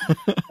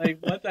 Like,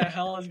 what the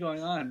hell is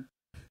going on?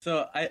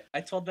 So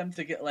I told them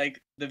to get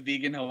the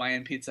vegan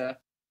Hawaiian pizza,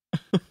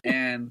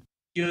 and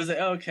he was like,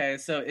 oh, okay,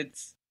 so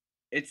it's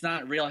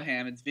not real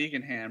ham, it's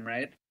vegan ham,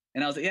 right?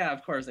 And I was like, yeah,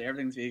 of course,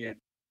 everything's vegan.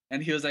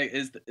 And he was like,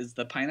 is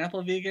the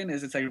pineapple vegan?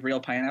 Is it real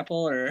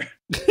pineapple or?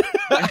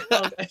 I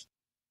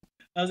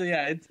was like,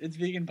 yeah, it's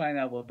vegan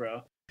pineapple,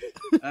 bro.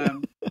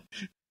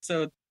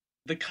 So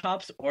the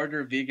cops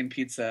order vegan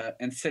pizza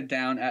and sit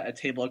down at a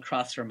table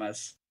across from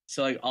us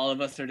So like all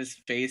of us are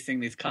just facing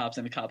these cops,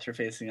 and the cops are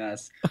facing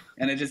us,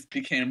 and it just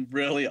became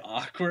really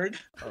awkward.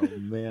 Oh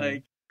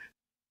man.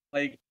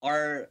 like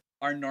our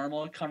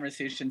normal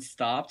conversation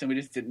stopped, and we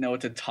just didn't know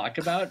what to talk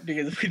about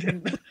because we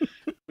didn't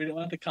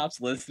want the cops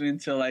listening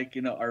to like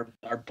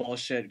our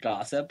bullshit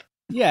gossip.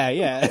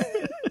 Yeah.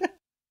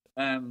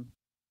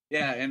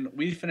 Yeah, and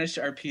we finished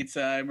our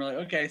pizza, and we're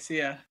like, okay, see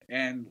ya,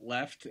 and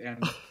left,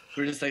 and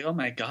we're just like, oh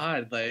my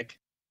god, like,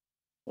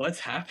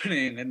 what's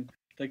happening? And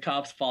the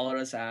cops followed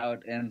us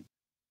out, and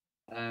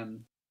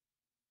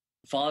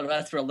followed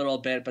us for a little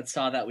bit, but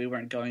saw that we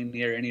weren't going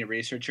near any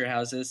researcher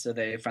houses, so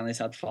they finally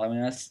stopped following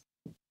us.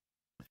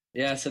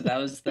 Yeah, so that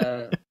was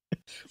the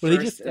Were they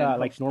just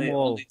like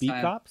normal beat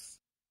cops?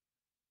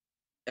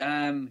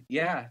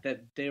 Yeah,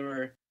 that they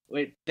were.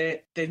 Wait,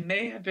 they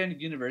may have been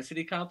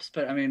university cops,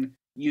 but I mean,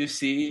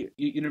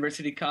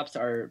 university cops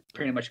are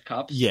pretty much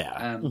cops.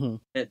 Yeah.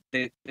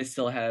 They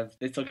still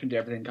can do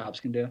everything cops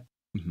can do.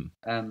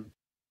 Mm-hmm.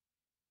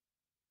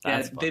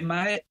 Yeah,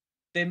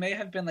 they may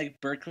have been like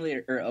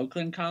Berkeley or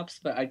Oakland cops,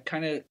 but I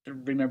kind of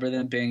remember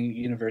them being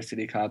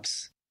university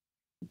cops.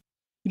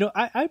 You know,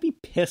 I'd be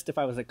pissed if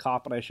I was a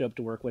cop and I show up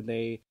to work one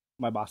day.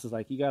 My boss is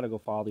like, "You got to go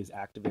follow these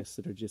activists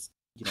that are just,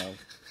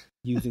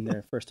 using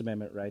their First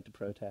Amendment right to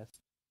protest."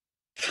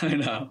 I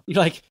know.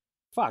 You're like,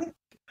 "Fuck."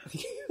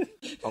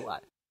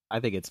 I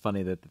think it's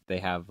funny that they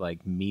have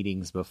like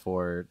meetings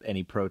before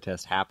any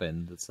protest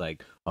happens. It's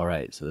like, all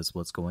right, so this is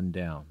what's going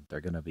down.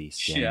 They're gonna be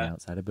standing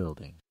outside a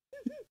building.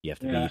 You have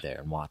to be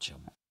there and watch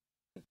them.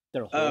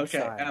 They're whole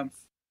okay.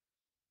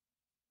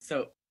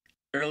 So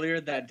earlier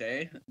that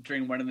day,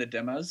 during one of the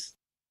demos,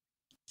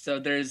 so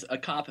there's a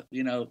cop,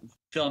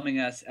 filming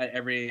us at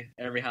every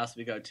house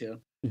we go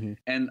to,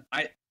 and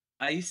I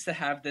used to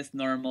have this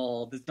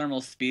normal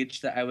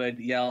speech that I would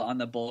yell on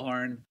the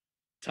bullhorn,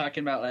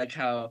 talking about like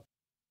how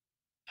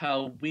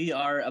we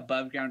are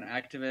above ground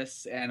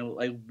activists, and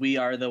like we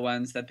are the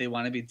ones that they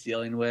want to be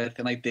dealing with,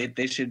 and like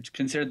they should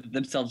consider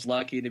themselves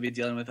lucky to be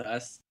dealing with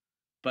us.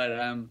 But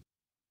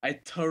I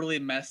totally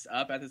messed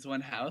up at this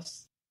one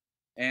house,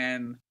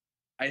 and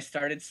I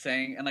started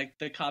saying, and like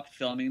the cop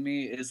filming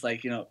me is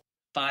like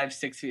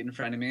 5-6 feet in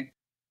front of me,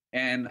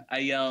 and I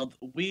yelled,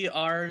 "We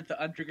are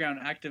the underground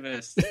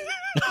activists,"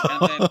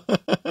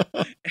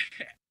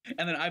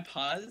 and then I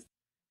paused,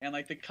 and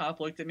like the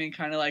cop looked at me and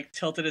kind of like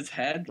tilted his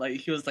head,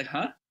 like he was like,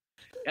 "Huh?"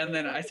 And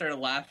then I started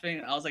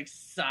laughing. I was like,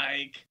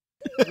 "Psych!"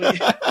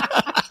 Like,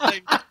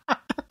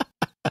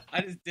 I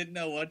just didn't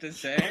know what to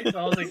say, so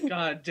I was like,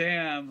 "God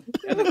damn!"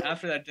 And then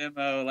after that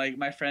demo, like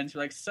my friends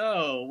were like,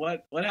 "So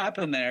what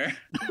happened there?"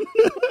 I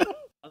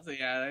was like,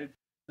 "Yeah,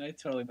 I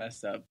totally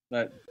messed up,"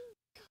 but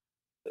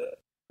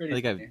I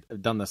think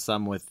I've done the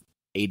sum with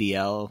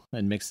ADL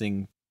and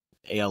mixing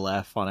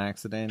ALF on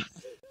accident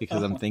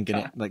because I'm thinking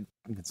it, like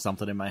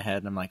something in my head,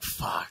 and I'm like,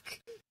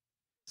 "Fuck."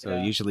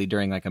 So usually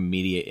during like a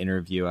media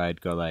interview, I'd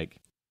go like,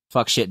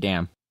 "Fuck, shit,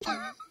 damn,"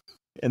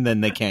 and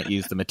then they can't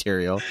use the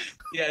material.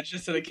 Yeah,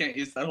 just so they can't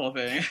use that whole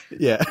thing.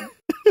 Yeah.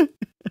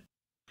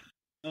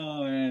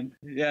 Oh man,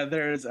 yeah.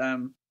 There's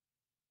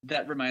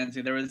that reminds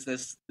me. There was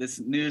this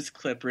news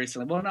clip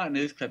recently. Well, not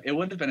news clip. It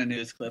would have been a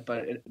news clip,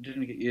 but it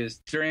didn't get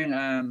used during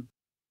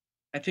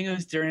I think it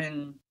was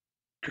during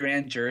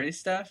grand jury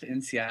stuff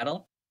in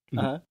Seattle.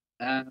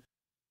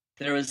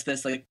 There was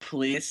this like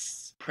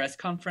police press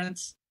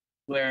conference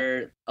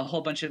where a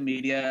whole bunch of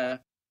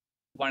media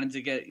wanted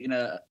to get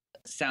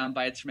sound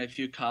bites from a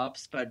few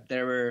cops, but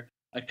there were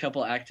a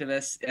couple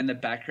activists in the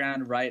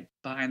background right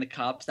behind the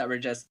cops that were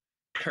just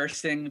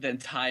cursing the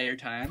entire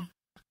time.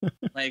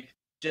 Like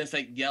just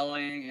like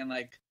yelling and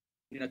like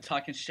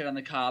talking shit on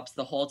the cops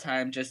the whole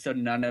time, just so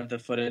none of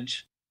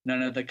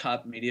the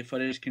cop media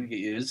footage can get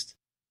used.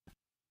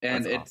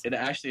 And it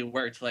actually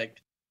worked.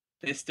 Like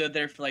they stood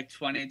there for like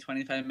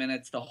 20-25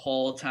 minutes the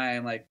whole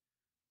time, like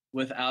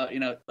without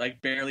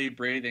like barely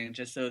breathing,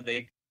 just so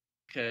they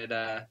could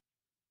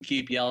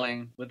keep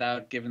yelling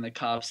without giving the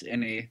cops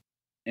any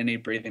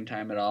breathing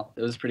time at all.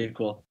 It was pretty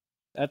cool.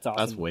 That's awesome.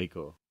 That's way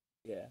cool.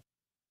 Yeah,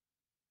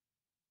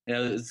 it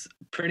was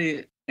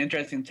pretty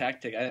interesting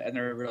tactic. I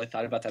never really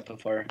thought about that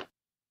before.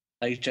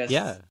 Like just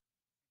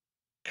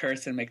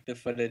curse and make the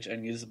footage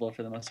unusable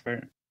for the most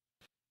part.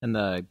 And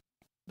the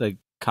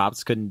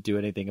cops couldn't do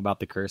anything about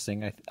the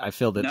cursing. I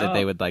feel that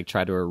they would like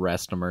try to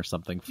arrest them or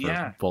something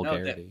for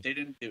vulgarity. No, they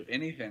didn't do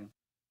anything.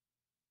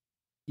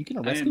 You can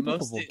arrest people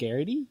for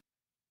vulgarity?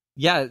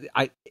 Yeah,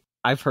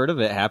 I've heard of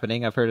it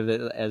happening. I've heard of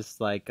it as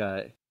like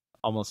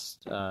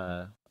almost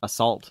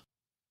assault,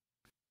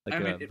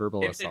 like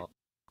verbal assault.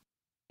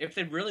 If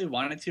they really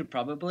wanted to,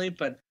 probably,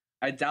 but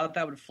I doubt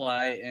that would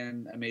fly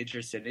in a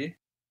major city.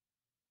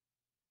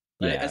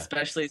 Like,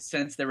 especially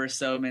since there were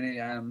so many.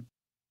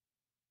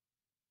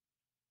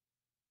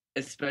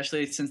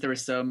 Especially since there were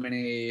so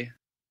many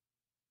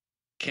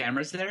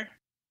cameras there.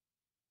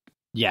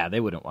 Yeah, they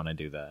wouldn't want to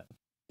do that.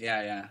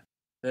 Yeah.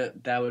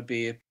 That would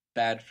be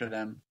bad for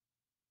them.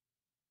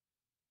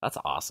 That's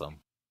awesome.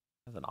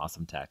 That's an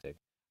awesome tactic.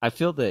 I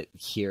feel that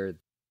here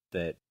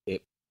that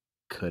it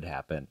could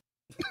happen.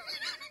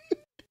 It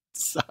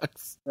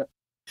sucks.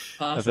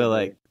 I feel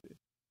like,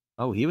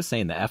 oh, he was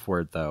saying the F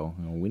word though.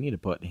 We need to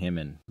put him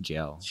in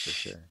jail for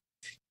sure.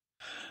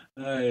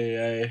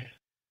 Aye.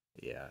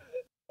 Yeah.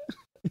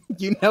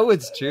 You know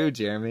it's true,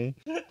 Jeremy.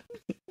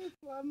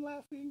 I'm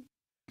laughing.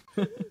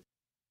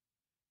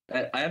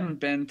 I haven't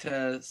been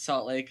to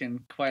Salt Lake in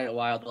quite a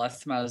while. The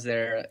last time I was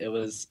there, it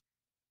was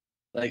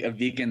like a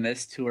vegan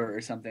this tour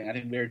or something. I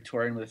think we were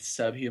touring with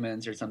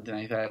Subhumans or something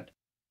like that.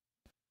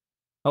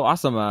 Oh,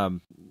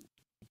 awesome.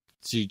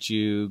 Did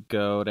you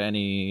go to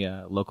any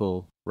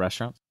local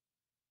restaurants?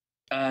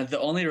 The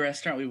only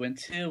restaurant we went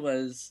to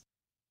was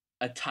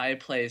a Thai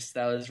place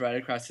that was right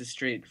across the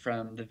street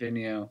from the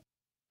venue.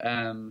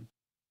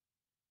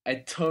 I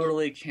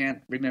totally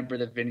can't remember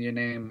the venue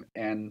name,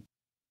 and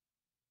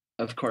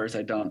of course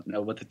I don't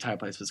know what the Thai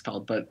place was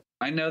called, but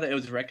I know that it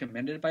was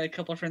recommended by a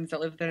couple of friends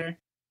that live there.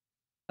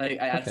 Like,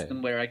 I asked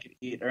them where I could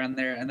eat around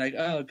there, and like,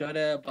 oh, go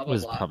to blah, It blah,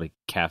 was blah. probably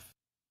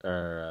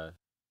or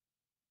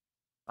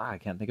I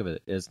can't think of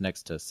it. It was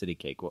next to City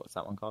Cake. What was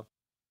that one called?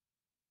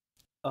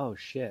 Oh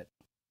shit!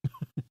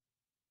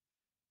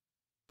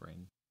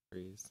 Brain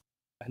freeze.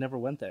 I never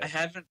went there. I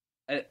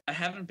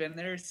haven't been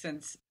there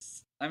since.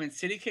 I mean,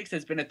 City Cakes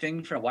has been a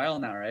thing for a while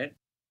now, right?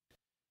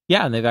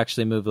 Yeah, and they've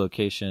actually moved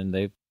location.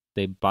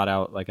 They bought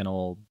out like an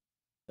old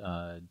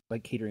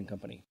Like catering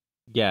company.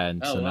 yeah,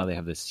 and Oh, so wow. now they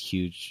have this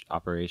huge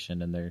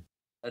operation and they're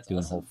That's doing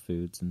awesome. Whole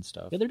Foods and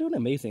stuff. Yeah, they're doing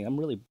amazing. I'm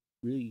really,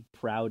 really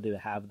proud to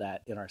have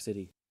that in our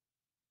city.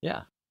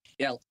 Yeah.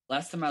 Yeah,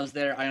 last time I was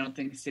there, I don't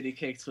think City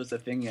Cakes was a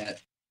thing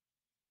yet.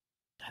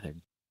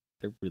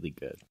 They're really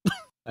good.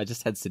 I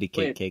just had City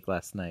Wait. Cake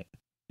last night.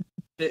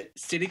 The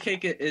City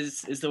Cake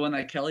is the one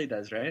that Kelly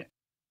does, right?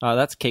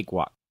 That's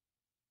Cakewalk.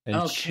 And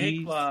Oh,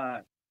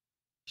 Cakewalk.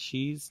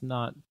 She's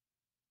not.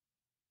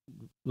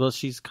 Well,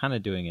 she's kind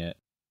of doing it,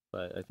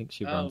 but I think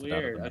she runs it out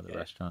of weird. another Okay.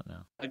 restaurant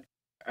now. All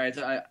right,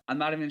 so I'm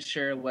not even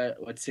sure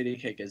what City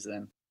Cake is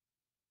then.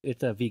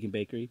 It's a vegan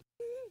bakery.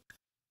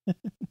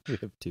 We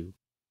have two.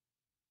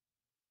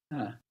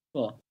 Huh.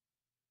 Cool.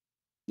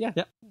 Yeah.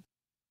 Yep.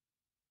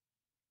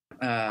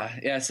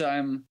 Yeah.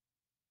 So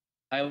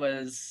I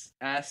was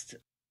asked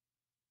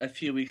a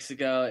few weeks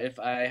ago if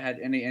I had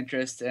any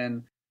interest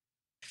in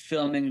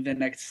filming the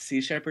next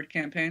Sea Shepherd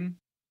campaign.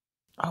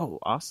 Oh,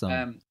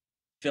 awesome!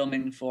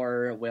 Filming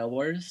for Whale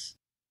Wars.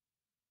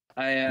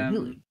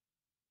 Really?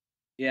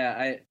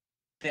 Yeah.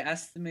 They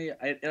asked me.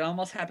 It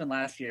almost happened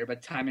last year,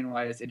 but timing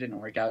wise, it didn't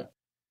work out.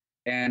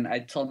 And I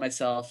told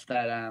myself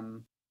that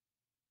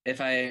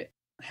if I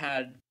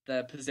had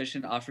the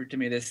position offered to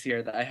me this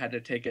year, that I had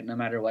to take it no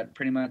matter what,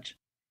 pretty much.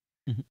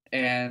 Mhm.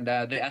 And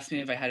they asked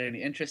me if I had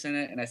any interest in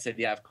it, and I said,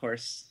 yeah, of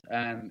course.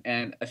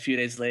 And a few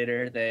days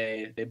later,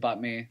 they bought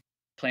me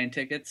plane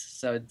tickets.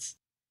 So it's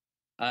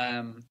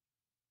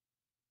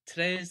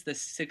today is the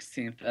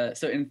 16th.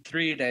 So in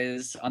 3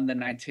 days, on the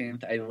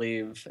 19th, I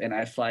leave and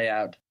I fly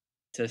out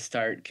to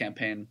start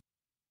campaign.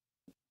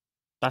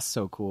 That's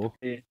so cool,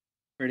 Pretty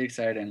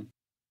exciting.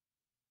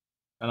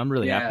 and I'm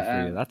really Yeah,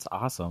 happy for you. That's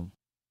awesome.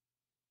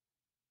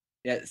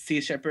 Yeah, Sea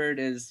Shepherd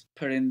is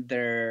putting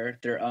their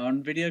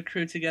own video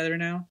crew together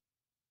now.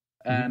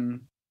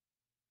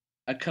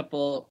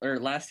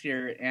 Last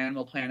year,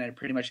 Animal Planet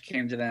pretty much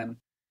came to them,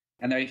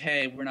 and they're like,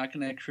 "Hey, we're not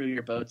going to crew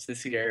your boats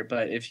this year,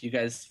 but if you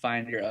guys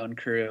find your own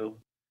crew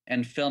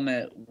and film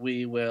it,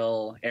 we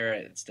will air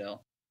it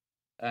still."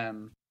 Do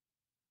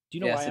you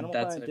know Yeah, why so Animal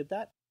that's Planet did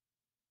that?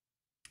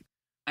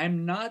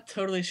 I'm not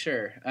totally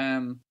sure.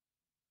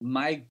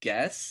 My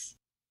guess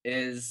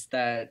is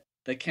that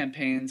the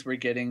campaigns were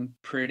getting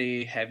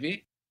pretty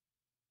heavy.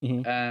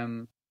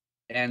 Mhm.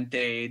 And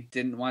they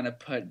didn't want to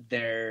put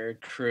their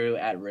crew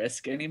at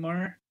risk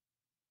anymore.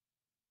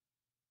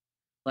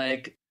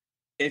 Like,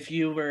 if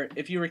you were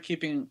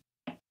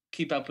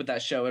keep up with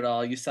that show at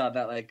all, you saw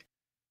that like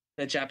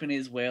the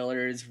Japanese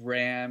whalers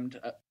rammed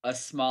a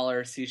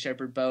smaller Sea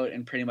Shepherd boat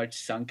and pretty much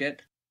sunk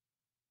it.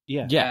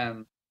 Yeah.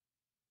 Yeah.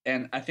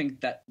 And I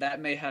think that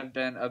may have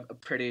been a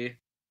pretty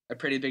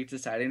big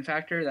deciding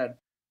factor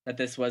that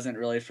this wasn't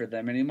really for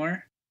them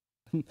anymore.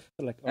 They're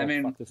like, oh, I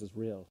mean, fuck, this is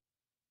real.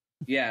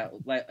 Yeah,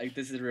 like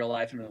this is real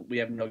life and we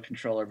have no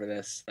control over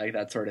this, like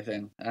that sort of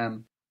thing.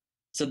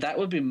 So that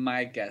would be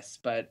my guess,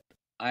 but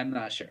I'm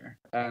not sure.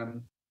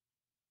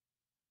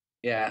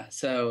 Yeah,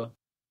 so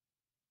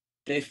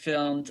they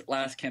filmed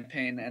last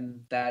campaign,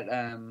 and that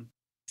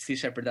Sea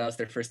Shepherd, that was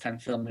their first time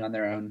filming on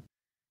their own,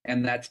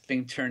 and that's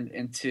being turned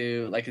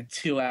into like a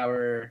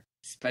 2-hour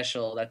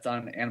special that's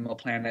on Animal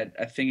Planet.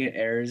 I think it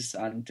airs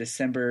on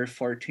December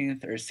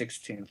 14th or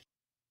 16th.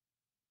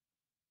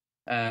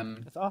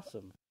 That's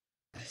awesome.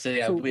 So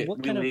yeah, So we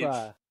what kind leave.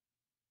 of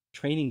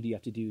training do you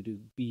have to do to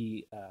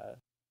be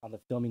on the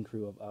filming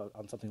crew of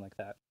on something like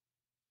that?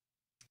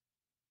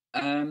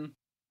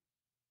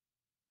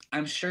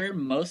 I'm sure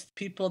most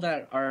people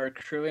that are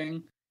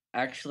crewing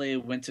actually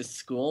went to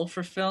school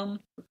for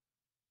film,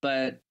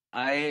 but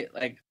I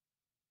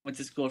went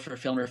to school for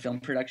film or film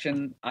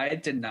production. I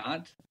did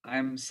not.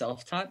 I'm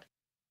self-taught.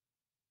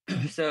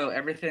 So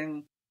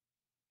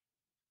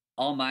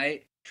all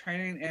my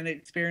training and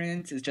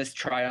experience is just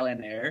trial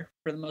and error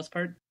for the most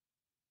part.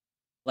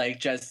 like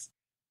just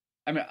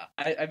I mean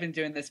I've been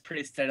doing this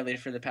pretty steadily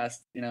for the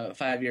past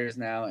 5 years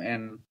now,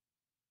 and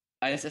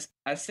I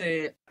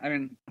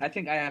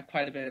think I have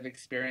quite a bit of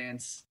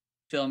experience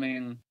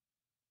filming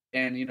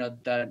in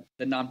the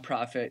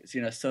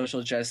nonprofit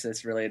social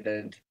justice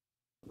related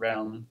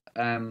realm.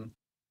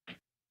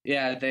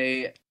 Yeah,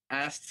 they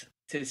asked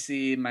to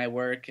see my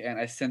work, and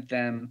I sent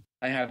them.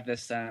 I have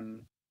this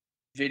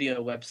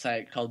video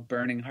website called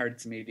Burning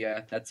Hearts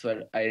Media. That's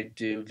what I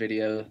do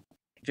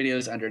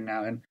videos under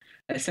now, and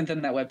I sent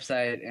them that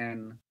website,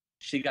 and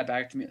she got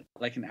back to me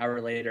like an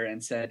hour later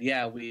and said,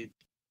 "Yeah, we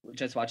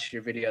just watched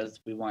your videos.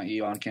 We want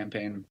you on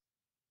campaign."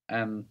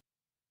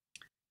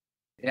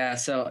 Yeah,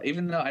 so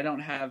even though I don't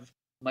have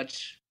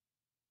much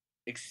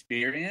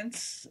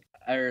experience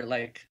or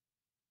like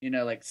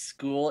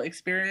school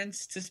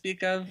experience to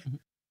speak of,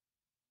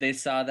 they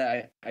saw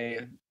that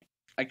I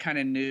kind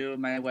of knew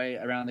my way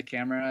around the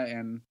camera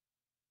and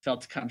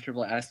felt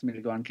comfortable asking me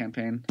to go on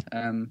campaign.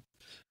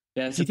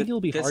 Yeah, Do you think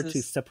it'll be hard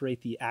to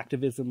separate the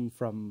activism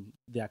from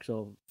the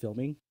actual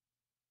filming?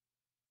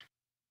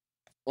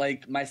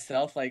 Like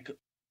myself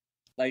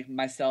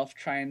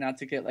trying not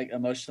to get like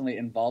emotionally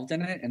involved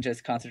in it and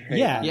just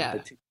concentrate on the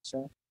TV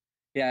show.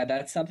 Yeah,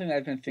 that's something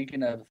I've been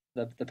thinking of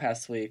the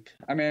past week.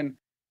 I mean,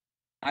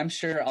 I'm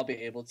sure I'll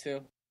be able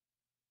to.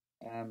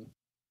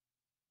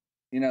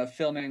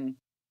 Filming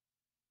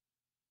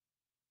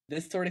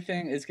this sort of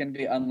thing is going to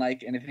be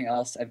unlike anything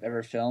else I've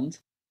ever filmed.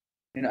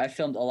 I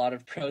filmed a lot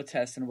of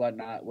protests and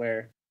whatnot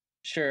where,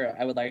 sure,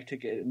 I would like to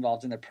get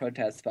involved in the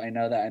protests, but I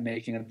know that I'm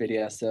making a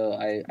video, so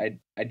I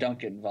don't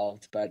get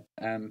involved. But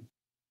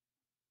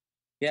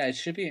yeah, it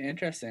should be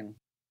interesting.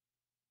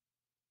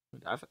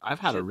 I've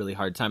had a really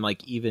hard time,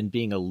 like even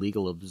being a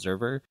legal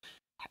observer,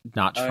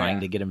 not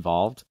trying to get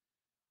involved.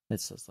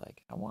 It's just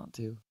like I want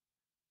to.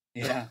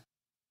 Yeah.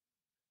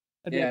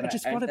 I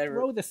just want to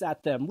throw this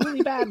at them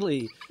really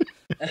badly.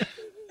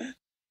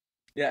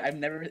 Yeah, I've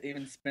never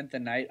even spent the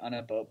night on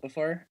a boat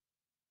before.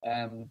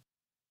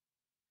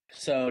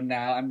 So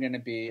now I'm going to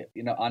be,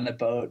 on the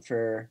boat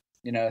for,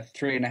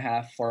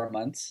 3.5, 4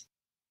 months.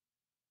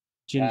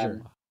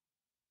 Ginger.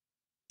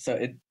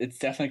 So it's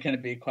definitely going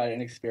to be quite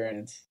an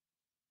experience.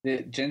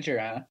 Ginger,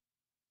 huh?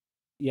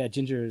 Yeah,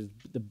 ginger is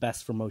the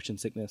best for motion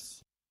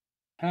sickness.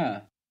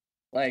 Huh.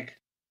 Like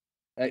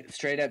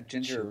straight up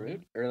ginger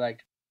root, or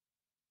like?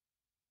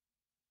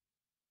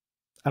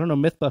 I don't know.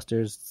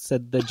 Mythbusters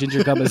said the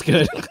ginger gum is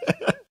good.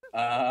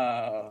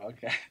 Oh,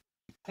 okay.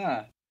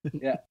 Huh.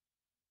 Yeah.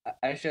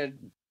 I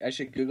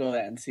should Google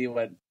that and see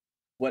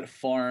what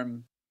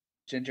form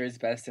ginger is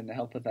best in to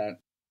help with that.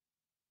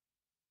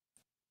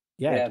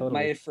 Yeah,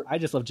 totally. I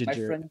just love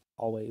ginger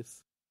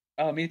always.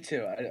 Oh, me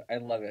too. I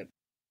love it.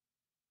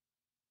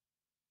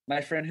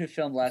 My friend who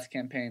filmed last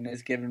campaign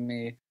has given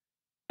me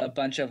a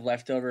bunch of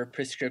leftover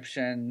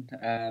prescription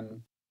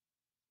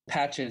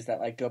patches that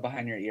like go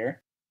behind your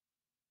ear.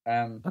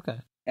 Okay.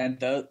 And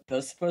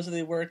those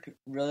supposedly work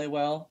really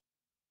well.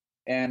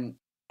 And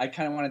I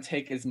kind of want to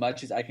take as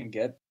much as I can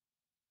get.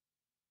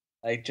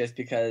 Like, just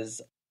because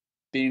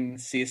being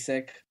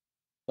seasick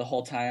the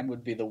whole time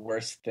would be the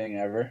worst thing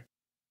ever.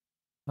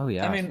 Oh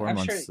yeah. I mean,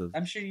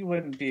 I'm sure you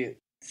wouldn't be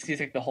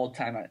seasick the whole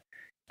time.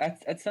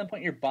 At some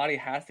point, your body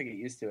has to get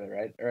used to it,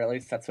 right? Or at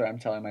least that's what I'm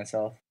telling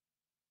myself.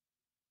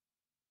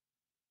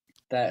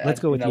 Let's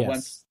go with yes.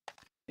 Once,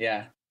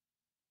 yeah.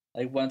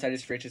 Like once I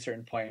just reach a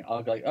certain point,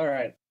 I'll be like, all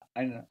right,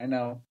 I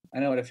know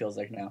what it feels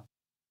like now.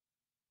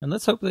 And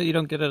let's hope that you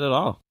don't get it at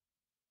all.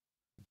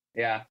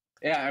 Yeah.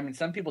 I mean,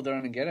 some people don't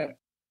even get it.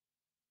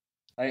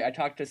 I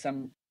talked to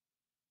some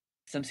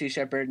sea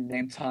shepherd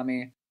named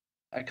Tommy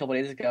a couple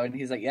days ago, and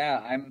he's like, "Yeah,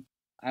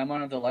 I'm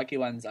one of the lucky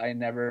ones. I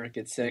never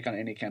get sick on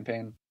any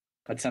campaign,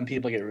 but some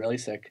people get really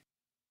sick."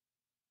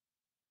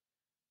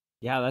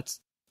 Yeah,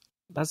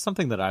 that's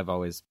something that I've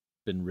always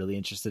been really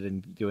interested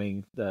in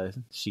doing, the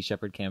Sea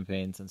Shepherd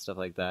campaigns and stuff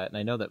like that. And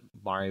I know that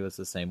Mari was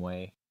the same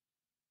way.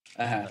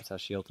 That's how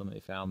she ultimately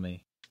found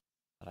me.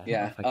 But I don't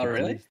know if I could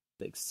really? do,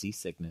 like,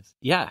 seasickness.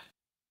 Yeah.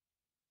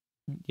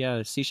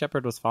 Yeah, Sea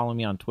Shepherd was following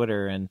me on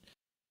Twitter, and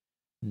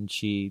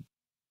she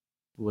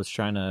was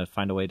trying to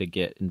find a way to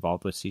get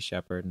involved with Sea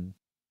Shepherd, and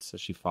so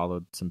she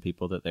followed some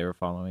people that they were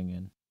following,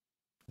 and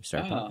we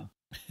started talking.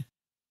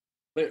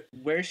 But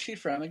where's she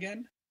from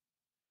again?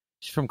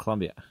 She's from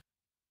Colombia.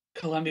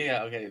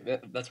 Colombia, okay,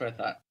 that's what I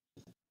thought.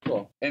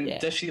 Cool. And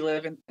does she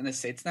live in the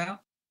States now?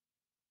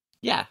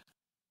 Yeah.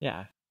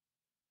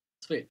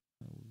 Sweet.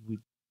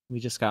 We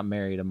just got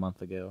married a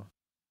month ago.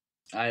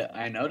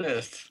 I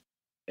noticed.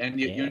 And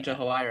you went to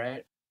Hawaii,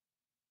 right?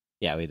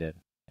 Yeah, we did.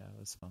 Yeah, it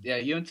was fun. Yeah,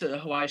 you went to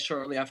Hawaii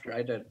shortly after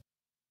I did.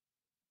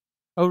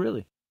 Oh,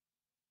 really?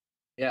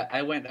 Yeah,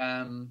 I went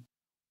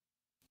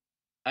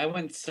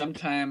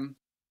sometime.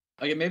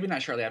 Okay, maybe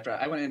not shortly after.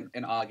 I went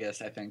in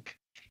August, I think.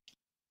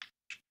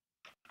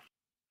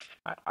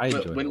 I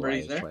enjoyed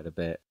Hawaii quite a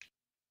bit.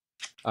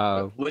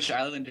 Which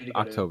island did you go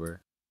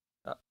October.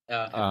 to?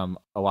 Okay.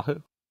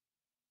 Oahu.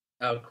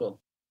 Oh, cool.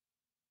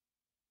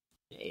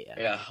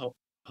 Yeah,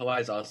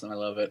 Hawaii's awesome. I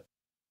love it.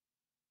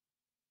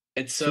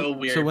 It's so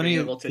weird. So when are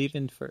you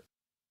leaving for?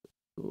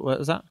 What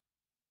was that?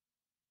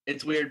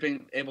 It's weird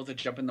being able to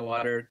jump in the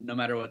water no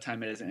matter what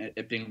time it is, and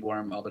it being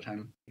warm all the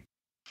time.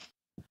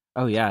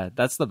 Oh yeah,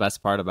 that's the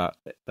best part about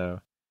it, though.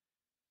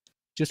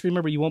 Just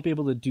remember, you won't be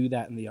able to do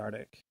that in the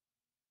Arctic.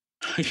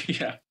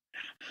 Yeah,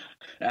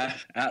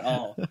 at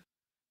all.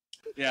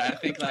 Yeah, I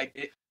think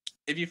like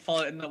if you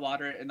fall in the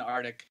water in the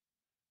Arctic,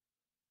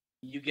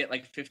 you get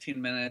like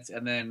 15 minutes,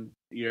 and then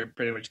you're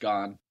pretty much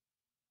gone.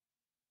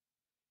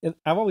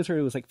 I've always heard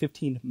it was like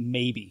 15,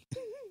 maybe.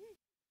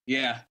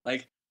 Yeah,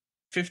 like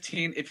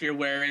 15 if you're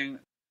wearing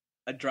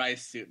a dry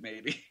suit,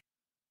 maybe.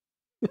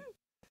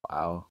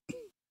 Wow.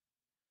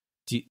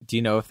 Do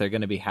you know if they're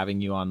going to be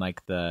having you on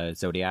like the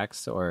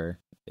Zodiacs, or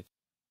do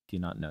you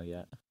not know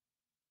yet?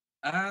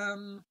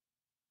 I'm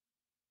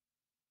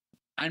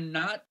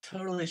not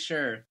totally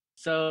sure.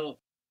 So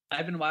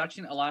I've been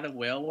watching a lot of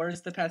Whale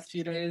Wars the past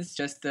few days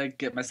just to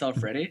get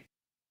myself ready,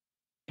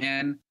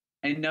 and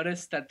I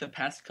noticed that the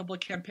past couple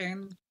of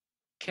campaigns,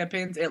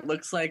 it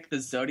looks like the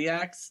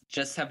Zodiacs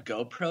just have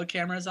GoPro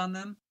cameras on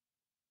them.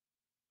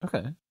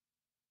 Okay.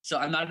 So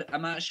I'm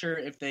not sure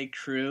if they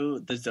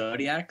crew the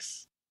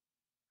Zodiacs.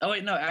 Oh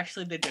wait, no,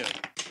 actually they do.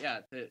 Yeah,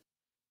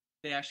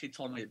 they actually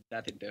told me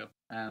that they do.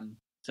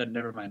 So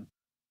never mind.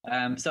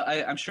 So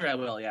I'm sure I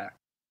will. Yeah.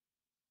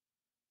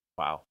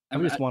 Wow. I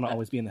just want to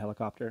always be in the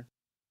helicopter.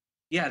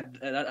 Yeah,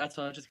 that's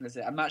what I was just gonna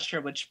say. I'm not sure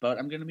which boat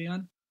I'm gonna be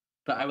on,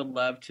 but I would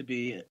love to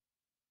be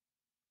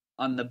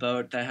on the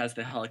boat that has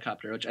the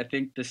helicopter, which I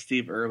think the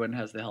Steve Irwin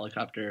has the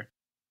helicopter.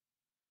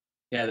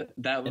 Yeah,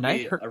 that would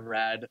be a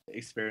rad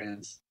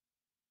experience.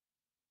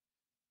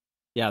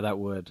 Yeah, that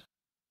would.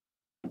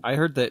 I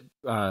heard that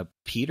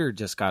Peter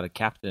just got a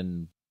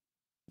captain,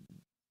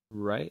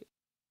 right?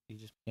 He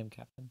just became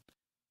captain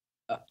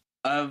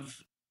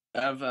Of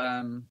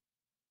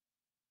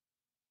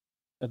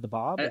the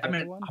Bob.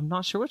 I'm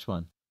not sure which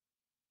one.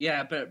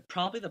 Yeah, but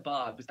probably the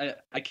Bob.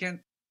 I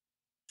can't.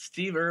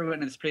 Steve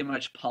Irwin is pretty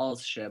much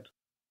Paul's ship.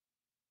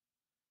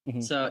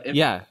 Mm-hmm. So it's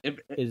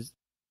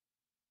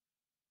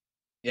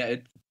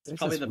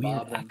probably the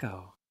weird Bob.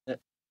 Echo.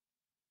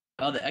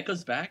 Oh, the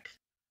Echo's back.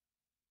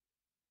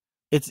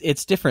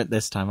 It's different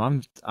this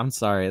time. I'm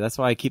sorry. That's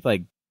why I keep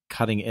like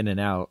cutting in and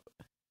out.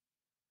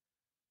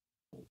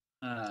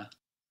 I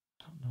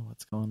don't know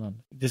what's going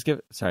on. Give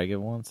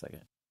 1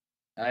 second.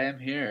 I am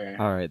here.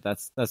 All right,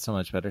 that's so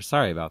much better.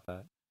 Sorry about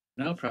that.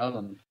 No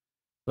problem.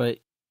 But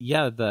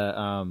yeah,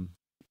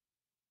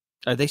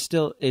 are they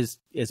still is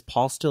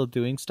Paul still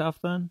doing stuff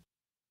then?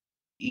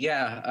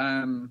 Yeah,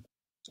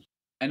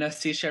 I know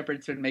Sea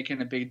Shepherd's been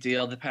making a big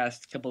deal the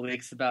past couple of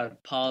weeks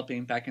about Paul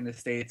being back in the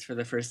States for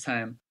the first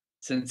time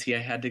since he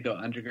had to go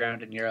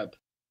underground in Europe.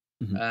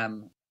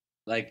 Mm-hmm.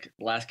 Like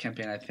last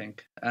campaign, I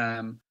think.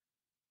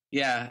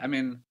 Yeah, I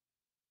mean,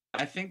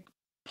 I think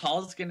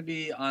Paul's going to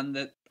be on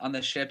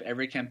the ship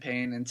every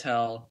campaign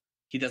until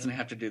he doesn't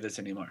have to do this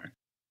anymore.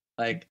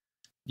 Like,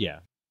 yeah,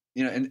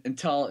 you know,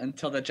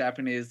 until the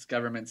Japanese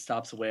government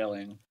stops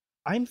whaling.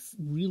 I'm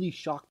really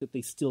shocked that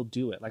they still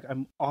do it. Like,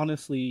 I'm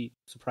honestly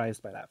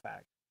surprised by that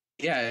fact.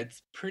 Yeah,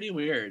 it's pretty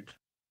weird.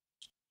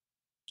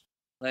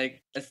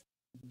 Like,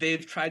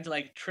 they've tried to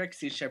like trick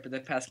Sea Shepherd the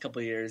past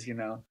couple of years. You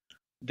know,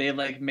 they've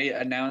like made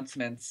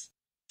announcements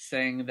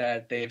saying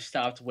that they've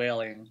stopped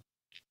whaling,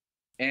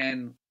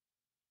 and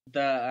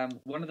the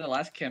one of the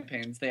last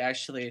campaigns,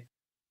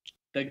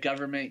 the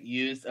government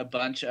used a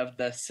bunch of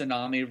the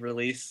tsunami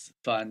release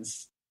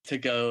funds to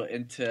go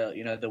into,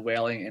 you know, the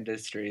whaling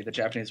industry, the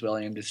Japanese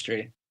whaling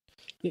industry.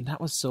 And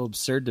that was so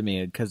absurd to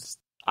me because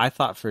I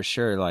thought for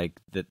sure like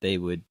that they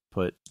would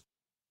put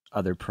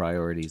other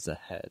priorities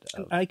ahead.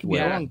 I could be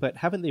wrong, but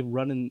haven't they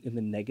run in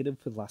the negative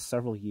for the last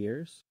several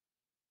years?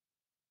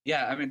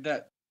 Yeah, I mean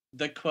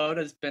the quote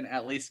has been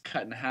at least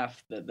cut in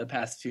half the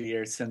past few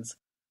years since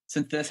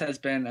this has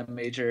been a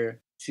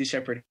major Sea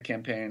Shepherd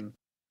campaign.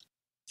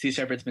 Sea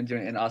Shepherd's been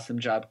doing an awesome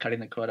job cutting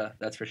the quota,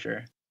 that's for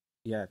sure.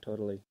 Yeah,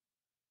 totally.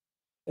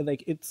 And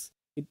like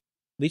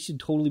they should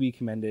totally be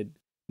commended,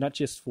 not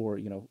just for,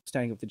 you know,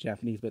 standing up to the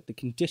Japanese, but the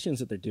conditions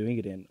that they're doing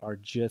it in are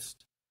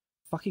just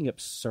fucking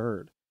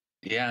absurd.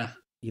 Yeah.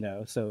 You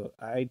know, so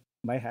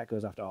my hat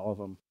goes off to all of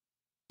them.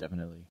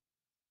 Definitely.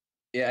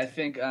 Yeah, I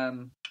think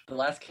the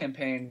last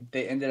campaign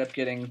they ended up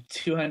getting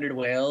 200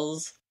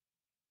 whales,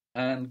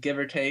 give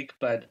or take,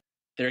 but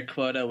their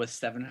quota was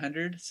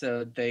 700,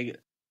 so they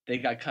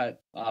got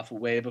cut off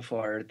way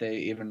before they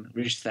even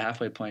reached the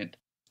halfway point.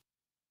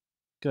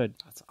 Good.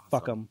 That's awesome.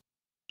 Fuck them.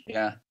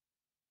 Yeah.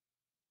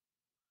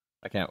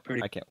 I can't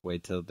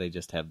wait till they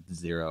just have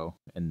 0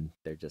 and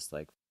they're just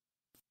like,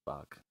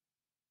 fuck.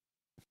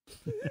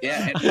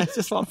 Yeah. I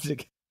just want to.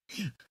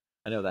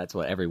 I know that's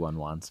what everyone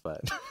wants,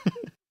 but.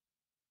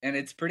 And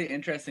it's pretty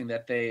interesting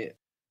that they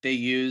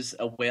use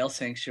a whale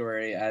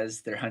sanctuary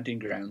as their hunting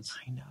grounds.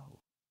 I know.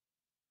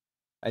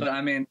 But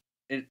I mean,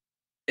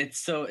 it's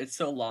so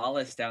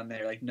lawless down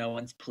there. Like no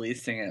one's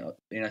policing it.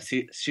 You know,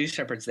 Sea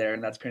Shepherd's there,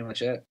 and that's pretty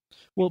much it.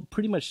 Well,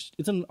 pretty much,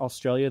 isn't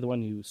Australia the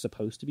one who's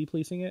supposed to be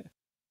policing it?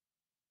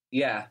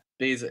 Yeah,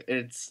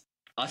 it's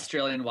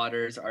Australian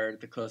waters are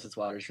the closest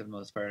waters for the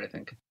most part, I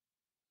think.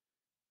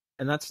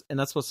 and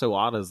that's what's so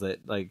odd is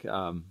that like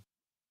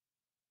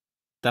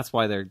that's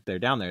why they're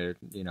down there.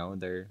 You know,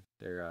 they're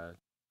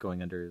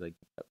going under like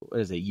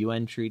what is it,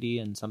 UN treaty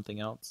and something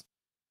else.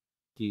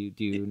 Are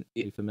you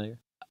familiar?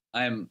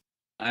 I'm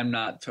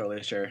not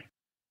totally sure.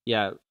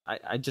 Yeah,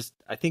 I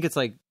think it's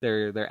like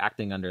they're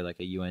acting under like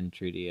a UN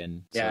treaty,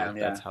 and so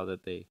that's how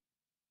that they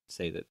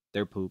say that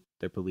they're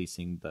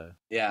policing the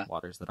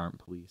waters that aren't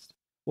policed.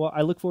 Well,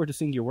 I look forward to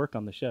seeing your work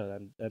on the show.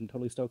 I'm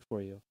totally stoked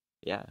for you.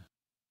 Yeah,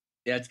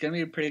 it's gonna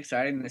be pretty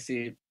exciting to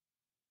see,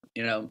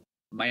 you know,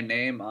 my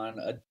name on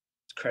a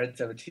credits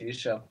of a TV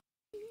show.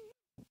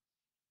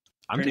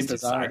 I'm just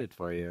excited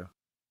for you.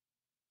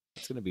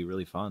 It's gonna be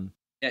really fun.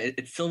 Yeah,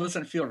 it still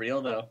doesn't feel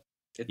real though.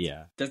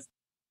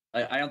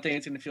 I don't think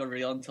it's gonna feel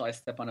real until I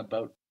step on a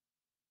boat.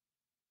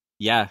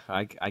 Yeah,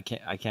 I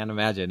can't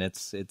imagine.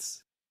 It's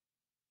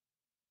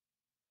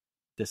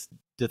this.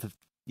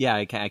 Yeah,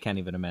 I can't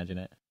even imagine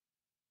it.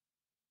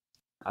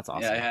 That's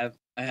awesome. Yeah,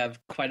 I have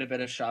quite a bit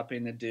of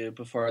shopping to do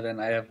before then.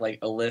 I have like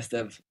a list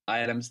of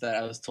items that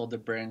I was told to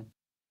bring.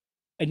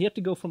 And you have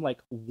to go from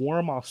like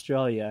warm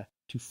Australia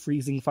to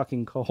freezing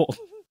fucking cold.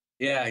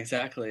 Yeah,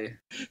 exactly.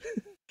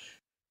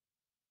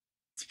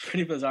 It's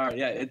pretty bizarre.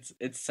 Yeah,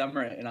 it's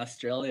summer in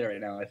Australia right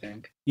now, I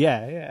think.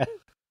 Yeah.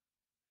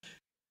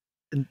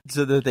 And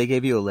so that they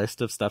gave you a list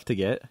of stuff to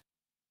get?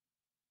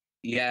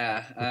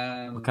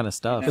 Yeah. What kind of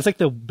stuff? It's like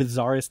the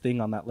bizarrest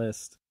thing on that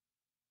list.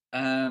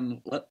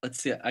 Let's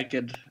see. I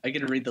could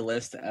read the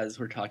list as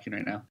we're talking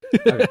right now.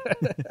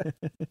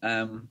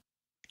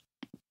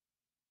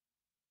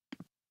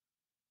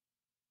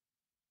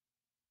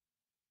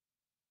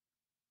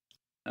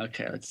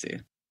 Okay, let's see.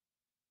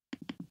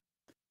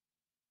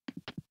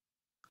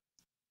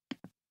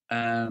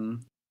 The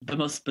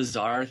most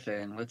bizarre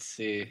thing. Let's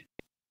see.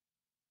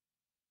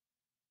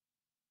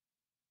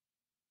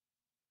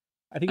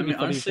 I think it'd be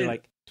funny if they're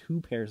like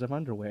 2 pairs of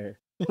underwear.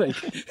 Like,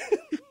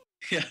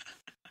 yeah.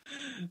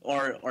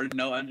 Or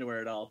no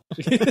underwear at all.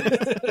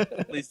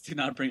 Please do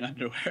not bring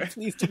underwear.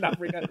 Please do not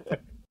bring underwear.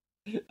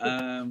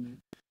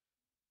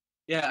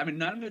 Yeah, I mean,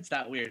 none of it's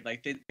that weird.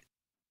 Like,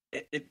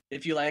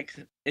 if you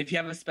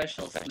have a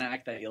special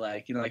snack that you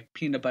like, you know, like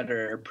peanut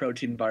butter or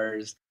protein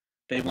bars,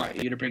 they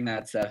want you to bring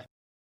that stuff.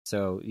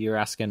 So you're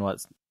asking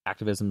what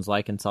activism's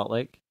like in Salt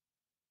Lake?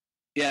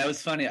 Yeah, it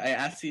was funny. I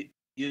asked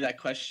you that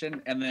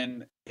question, and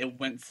then it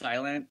went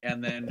silent,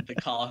 and then the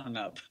call hung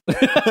up.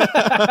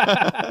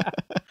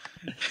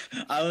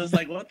 I was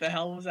like, what the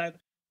hell was that?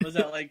 Was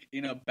that like,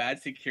 you know,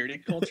 bad security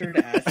culture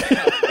to ask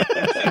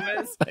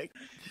how like,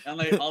 and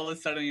like all of a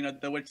sudden, you know,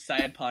 the Which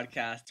Side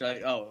podcast, they're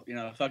like, oh, you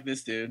know, fuck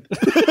this dude.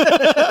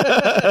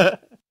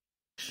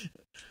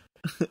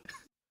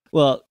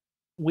 Well,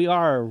 we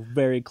are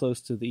very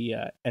close to the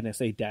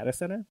NSA data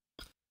center,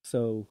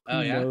 so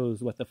who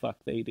knows what the fuck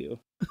they do.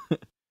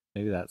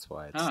 Maybe that's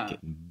why it's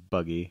getting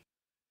buggy.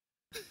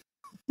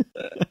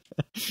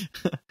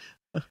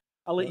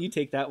 I'll let you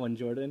take that one,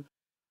 Jordan.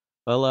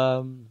 Well,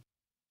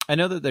 I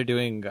know that they're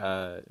doing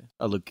a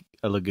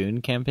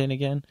lagoon campaign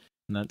again,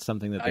 and that's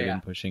something that they've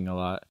been pushing a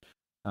lot.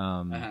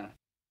 Other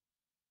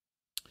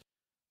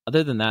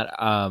than that,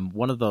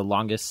 one of the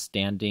longest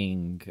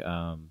standing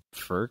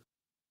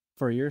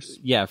furriers,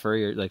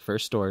 fur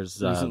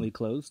stores recently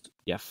closed.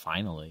 Yeah,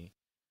 finally.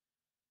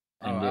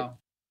 And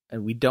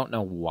and we don't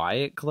know why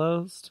it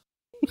closed.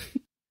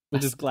 We're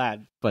just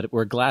glad, but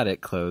we're glad it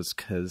closed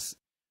because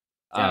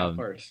of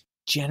course,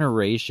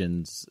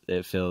 generations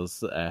it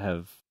feels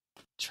have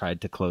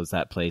tried to close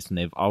that place, and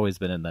they've always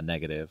been in the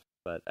negative.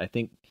 But I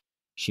think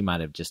she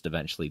might have just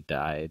eventually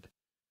died.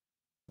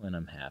 When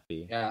I'm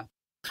happy, yeah.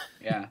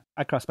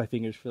 I cross my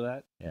fingers for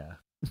that. Yeah.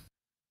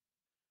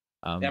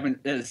 I mean,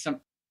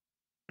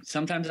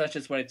 sometimes that's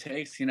just what it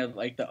takes. You know,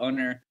 like the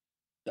owner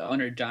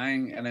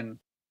dying, and then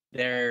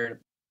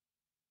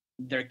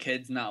their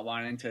kids not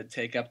wanting to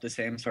take up the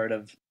same sort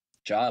of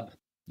job.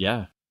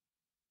 Yeah.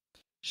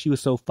 She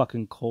was so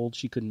fucking cold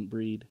she couldn't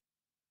breed.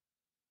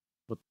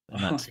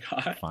 And that's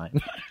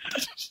fine.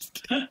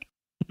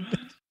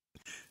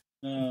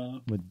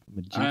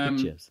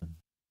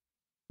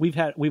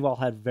 We've all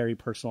had very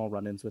personal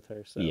run-ins with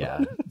her. So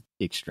yeah,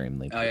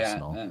 extremely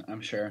personal. Yeah, I'm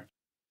sure.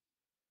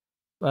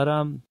 But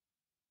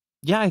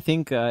yeah, I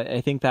think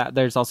that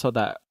there's also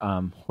that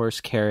horse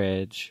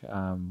carriage.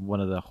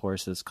 One of the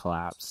horses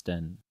collapsed,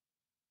 and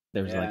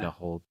there was like a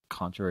whole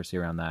controversy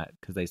around that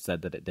because they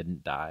said that it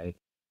didn't die,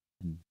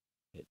 and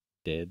it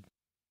did.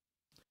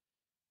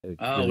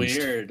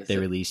 Weird. They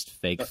released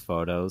fake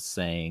photos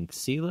saying,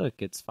 "See, look,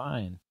 it's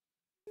fine."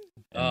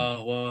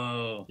 And,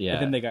 whoa! Yeah,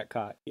 and then they got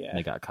caught. Yeah,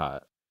 they got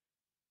caught.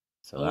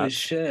 So holy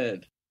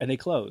shit! And they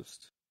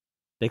closed.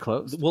 They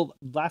closed? Well,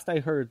 last I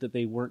heard that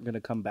they weren't going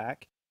to come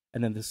back,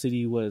 and then the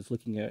city was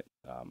looking at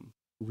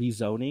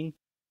rezoning,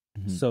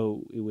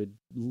 so it would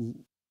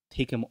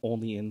take them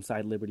only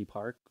inside Liberty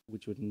Park,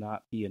 which would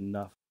not be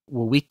enough.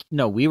 Well,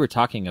 we were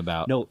talking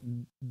about... No,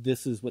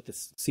 this is what the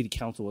city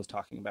council was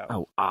talking about.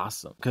 Oh,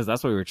 awesome. Because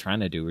that's what we were trying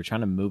to do. We were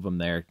trying to move them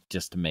there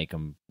just to make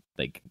them,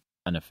 like,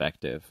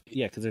 ineffective.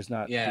 Yeah, because there's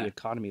not the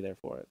economy there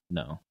for it.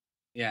 No.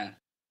 Yeah.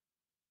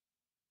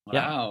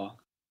 Yeah. Wow.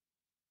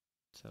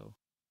 So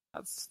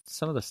that's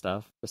some of the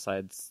stuff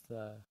besides,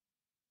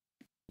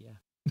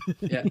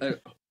 Yeah.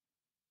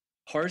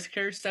 Horse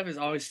carriage stuff is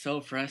always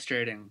so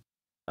frustrating.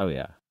 Oh,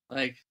 yeah.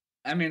 Like,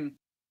 I mean,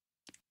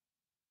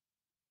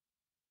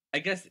 I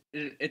guess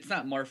it's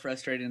not more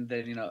frustrating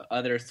than, you know,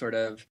 other sort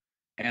of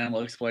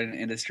animal exploiting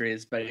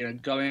industries, but, you know,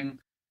 going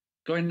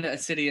to a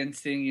city and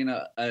seeing, you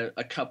know,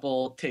 a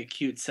couple take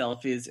cute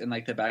selfies in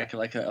like the back of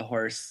like a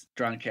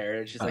horse-drawn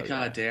carriage. It's like,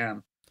 yeah. God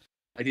damn.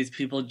 Like, these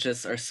people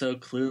just are so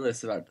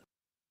clueless about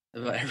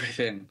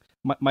everything.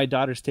 My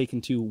daughter's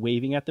taken to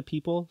waving at the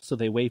people, so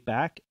they wave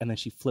back, and then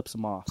she flips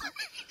them off.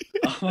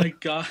 Oh my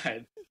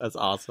God. That's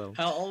awesome.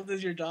 How old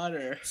is your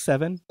daughter?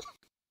 7.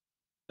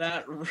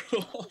 That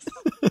rules.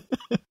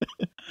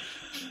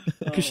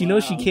 Because she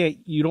knows she can't.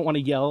 You don't want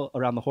to yell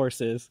around the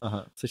horses,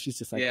 Uh-huh. so she's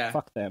just like, Yeah.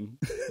 "Fuck them."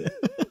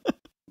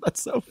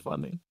 That's so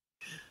funny.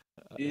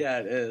 Yeah,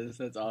 it is.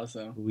 That's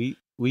awesome. We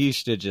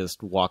used to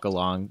just walk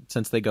along,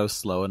 since they go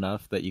slow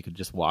enough that you could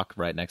just walk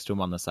right next to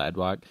them on the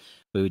sidewalk.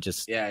 We would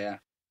just Yeah.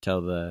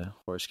 tell the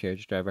horse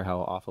carriage driver how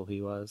awful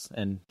he was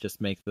and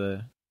just make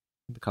the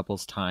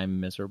couple's time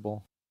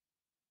miserable.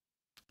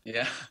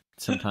 Yeah.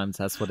 Sometimes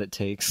that's what it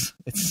takes.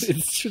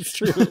 It's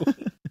true.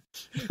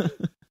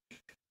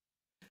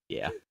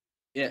 Yeah.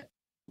 Yeah.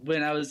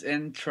 When I was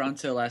in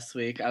Toronto last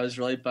week, I was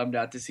really bummed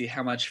out to see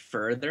how much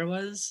fur there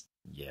was.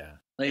 Yeah.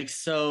 Like,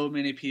 so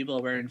many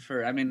people wearing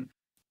fur. I mean,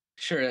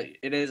 sure,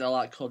 it is a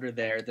lot colder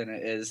there than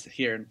it is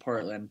here in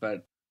Portland,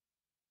 but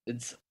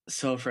it's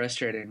so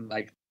frustrating,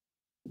 like,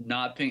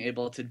 not being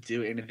able to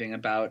do anything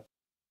about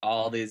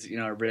all these, you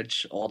know,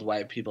 rich old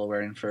white people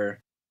wearing fur.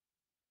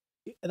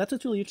 And that's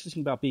what's really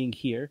interesting about being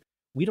here.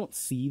 We don't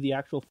see the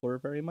actual fur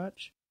very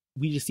much.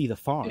 We just see the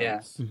farms. Yeah.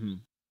 Mm-hmm.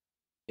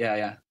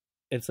 Yeah.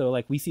 And so,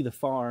 like, we see the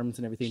farms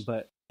and everything,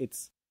 but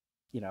it's,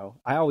 you know,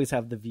 I always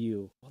have the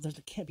view, well, there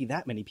can't be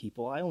that many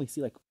people. I only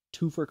see, like,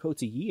 2 fur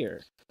coats a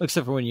year.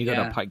 Except for when you go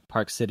Yeah. to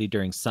Park City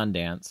during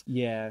Sundance.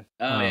 Yeah.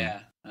 Oh,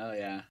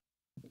 yeah.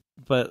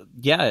 But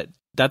yeah,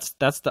 that's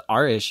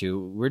our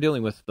issue. We're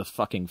dealing with the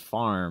fucking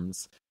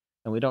farms,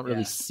 and we don't really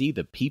Yeah. see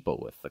the people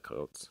with the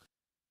coats.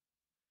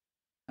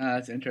 Oh,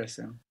 that's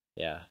interesting.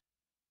 Yeah.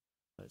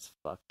 It's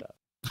fucked up.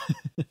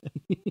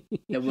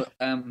 Yeah,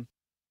 well,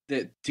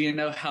 do you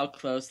know how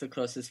close the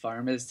closest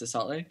farm is to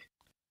Salt Lake?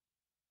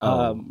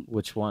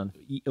 Which one?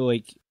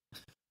 Like,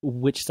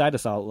 which side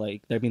of Salt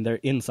Lake? I mean, they're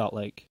in Salt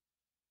Lake.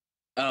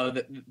 Oh,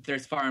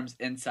 there's farms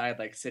inside,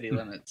 like, city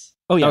limits.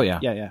 Oh, yeah. Oh, yeah.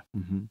 Yeah.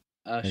 Mm-hmm.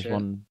 Oh, There's shit.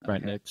 one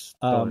right Okay. next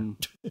door.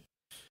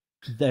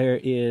 There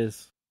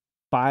is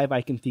 5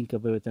 I can think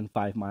of within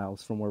 5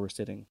 miles from where we're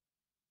sitting.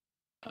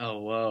 Oh,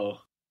 whoa.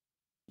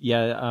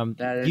 Yeah.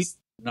 That is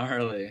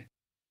gnarly.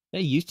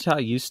 Utah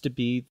used to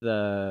be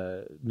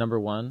the number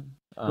one.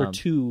 We're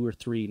 2 or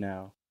 3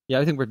 now. Yeah,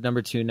 I think we're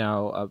number 2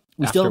 now.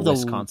 We After still have the-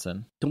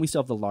 Wisconsin. Don't we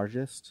still have the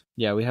largest?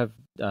 Yeah, we have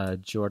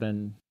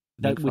Jordan.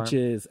 Mink Which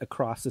Farm. is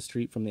across the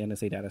street from the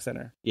NSA data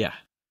center. Yeah,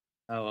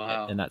 Oh,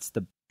 wow. and that's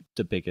the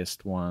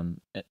biggest one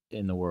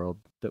in the world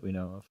that we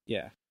know of.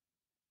 Yeah.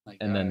 My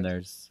And then God.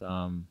 there's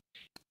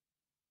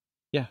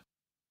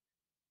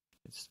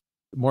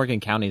Morgan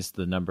County's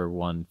the number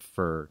 1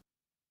 for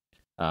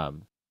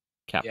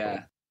capital.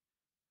 Yeah.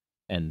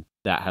 And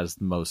that has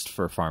the most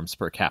fur farms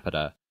per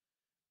capita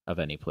of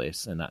any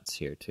place, and that's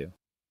here too.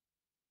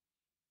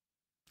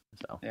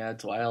 So Yeah,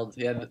 it's wild.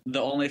 Yeah,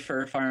 the only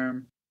fur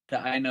farm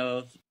that I know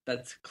of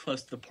that's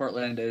close to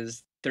Portland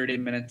is 30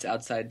 minutes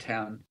outside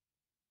town.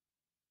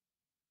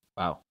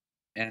 wow.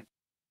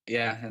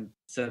 Yeah, and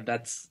so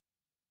that's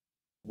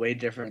way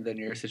different than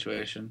your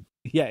situation.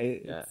 Yeah.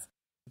 Yeah.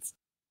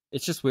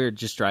 It's just weird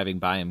just driving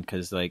by them,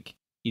 because like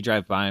you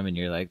drive by them and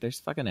you're like, there's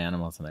fucking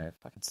animals in there. It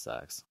fucking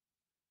sucks.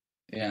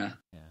 Yeah.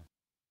 Yeah.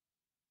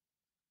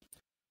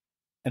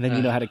 And then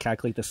you know how to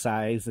calculate the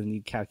size, and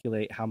you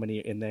calculate how many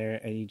are in there,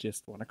 and you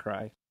just want to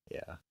cry.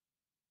 Yeah.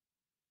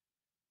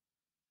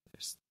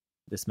 There's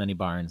this many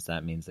barns.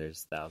 That means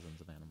there's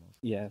thousands of animals.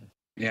 Yeah.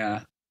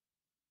 Yeah.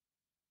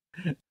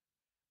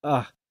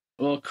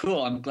 Well,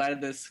 cool. I'm glad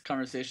this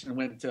conversation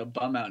went to a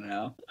bum out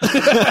now.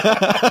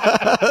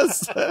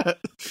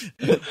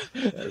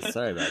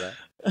 Sorry about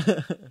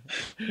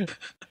that.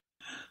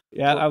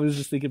 Yeah, I was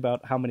just thinking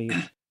about how many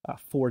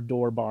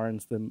 4-door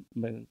barns the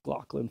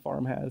McLaughlin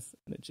farm has,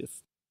 and it's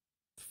just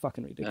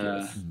fucking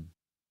ridiculous.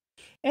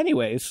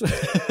 Anyways.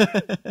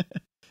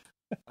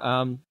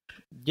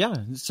 Yeah.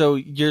 So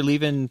you're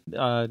leaving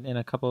in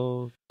a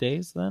couple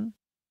days then?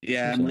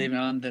 Yeah, I'm leaving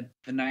on the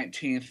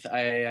 19th.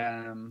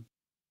 I'm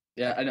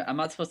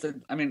not supposed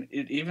to. I mean,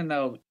 even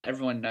though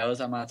everyone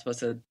knows, I'm not supposed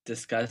to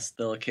discuss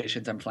the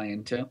locations I'm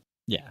flying to.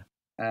 Yeah.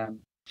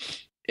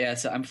 Yeah,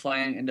 so I'm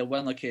flying into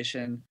one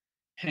location,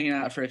 hanging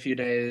out for a few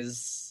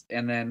days,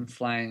 and then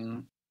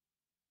flying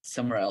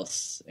somewhere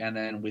else, and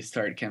then we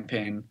start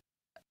campaign.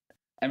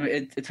 I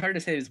mean, it's hard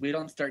to say, is we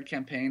don't start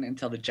campaign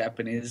until the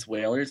Japanese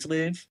whalers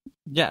leave.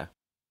 Yeah.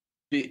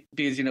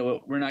 Because, you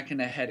know, we're not going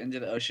to head into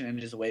the ocean and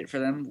just wait for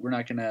them. We're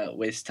not going to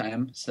waste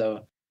time.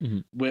 So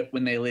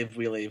when they leave,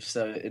 we leave.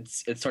 So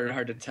it's sort of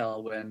hard to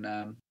tell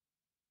when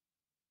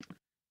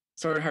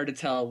sort of hard to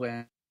tell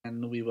when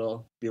we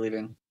will be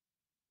leaving.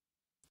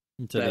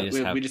 So they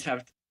But we just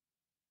have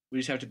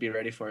to be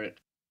ready for it.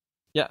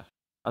 Yeah,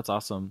 that's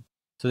awesome.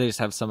 So they just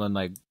have someone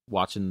like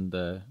watching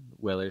the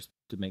whalers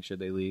to make sure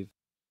they leave.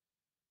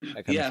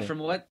 That kind of thing.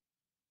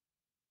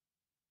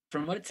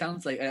 From what it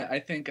sounds like, I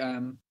think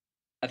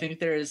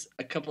there's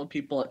a couple of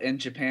people in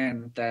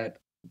Japan that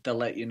they'll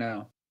let you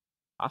know.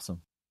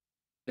 Awesome.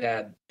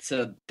 Yeah,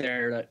 so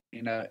they're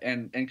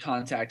in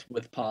contact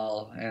with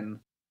Paul, and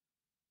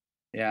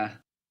yeah,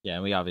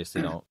 and we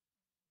obviously don't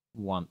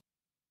want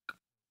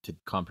to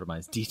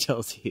compromise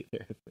details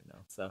either, if we know.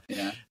 So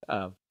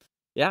well,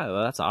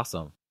 that's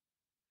awesome.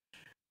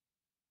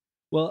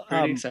 Well,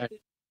 pretty excited.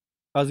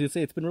 I was gonna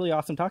say it's been really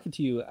awesome talking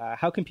to you.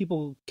 How can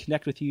people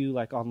connect with you,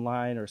 like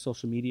online or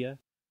social media?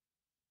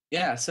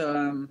 Yeah,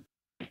 so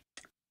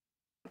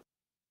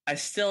I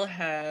still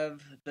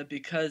have the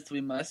Because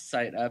We Must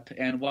site up,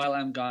 and while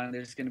I'm gone,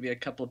 there's going to be a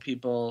couple of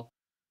people,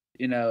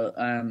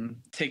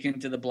 taking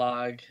to the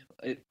blog.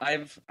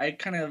 I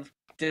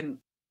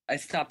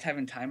stopped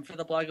having time for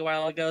the blog a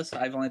while ago, so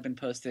I've only been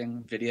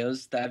posting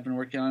videos that I've been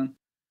working on.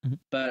 Mm-hmm.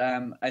 But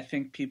I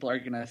think people are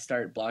going to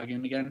start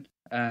blogging again.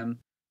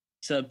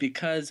 So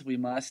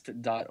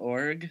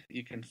becausewemust.org,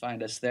 you can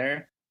find us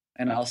there.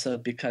 And also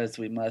Because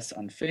We Must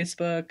on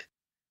Facebook,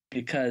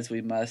 Because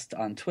We Must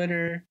on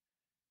Twitter.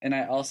 And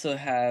I also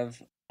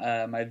have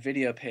my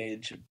video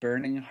page,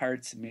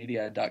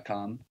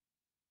 burningheartsmedia.com.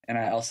 And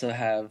I also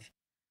have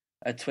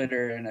a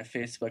Twitter and a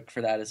Facebook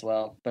for that as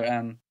well. But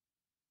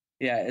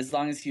as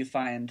long as you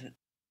find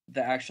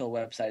the actual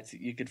websites,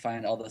 you could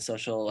find all the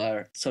social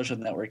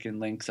networking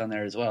links on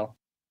there as well.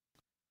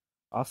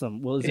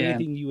 Awesome. Well, is there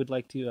anything you would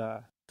like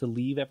to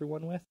leave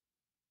everyone with?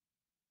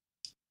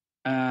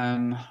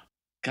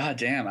 God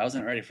damn, I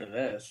wasn't ready for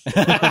this. No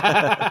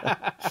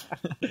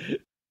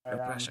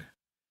pressure.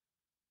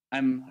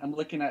 I'm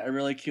looking at a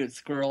really cute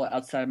squirrel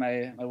outside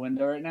my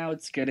window right now.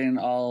 It's getting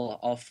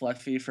all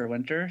fluffy for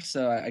winter,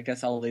 so I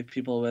guess I'll leave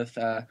people with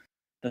the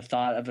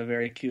thought of a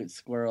very cute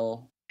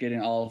squirrel getting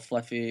all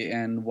fluffy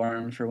and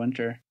warm for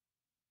winter.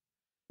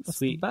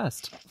 Sweet.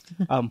 Best.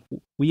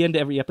 We end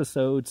every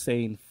episode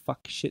saying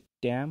 "fuck, shit,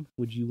 damn."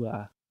 Would you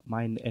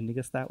mind ending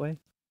us that way?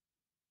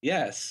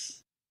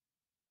 Yes.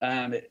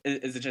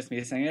 Is it just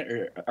me saying it,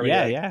 or are we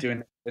doing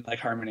it in like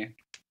harmony?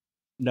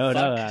 No,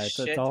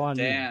 shit, it's all on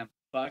damn. You.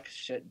 Fuck,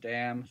 shit,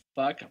 damn.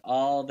 Fuck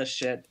all the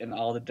shit and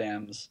all the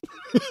dams.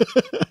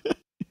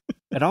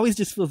 It always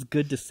just feels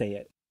good to say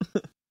it.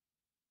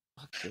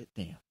 Fuck, shit,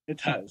 damn. It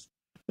does.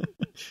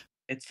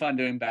 It's fun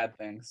doing bad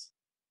things.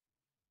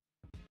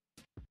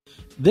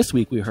 This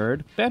week we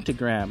heard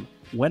Phantogram,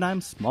 When I'm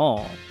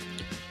Small.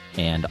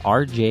 And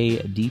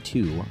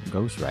RJD2,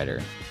 Ghost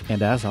Rider.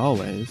 And as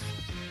always,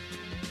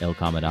 El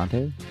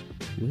Comandante,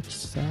 which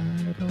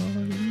side are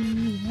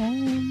you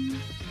on?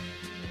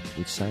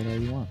 Which side are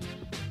you on?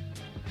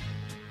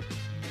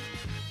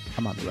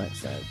 I'm on the right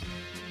side.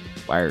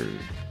 Word.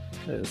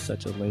 That is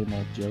such a lame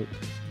old joke.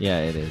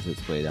 Yeah, it is.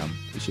 It's way dumb.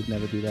 We should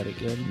never do that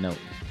again. Nope.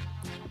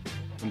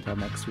 Until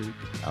next week.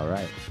 All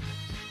right.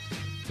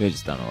 We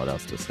just don't know what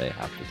else to say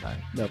half the time.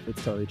 Nope,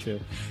 it's totally true.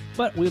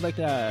 But we'd like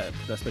to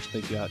put a special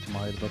thank you out to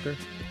Mario the Booker.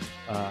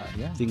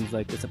 Things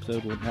like this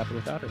episode wouldn't happen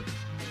without her.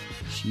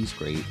 She's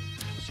great.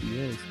 She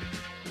is.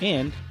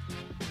 And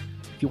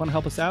if you want to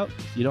help us out,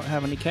 you don't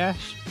have any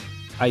cash,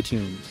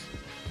 iTunes.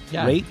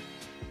 Yeah.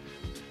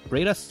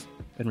 Rate us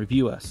and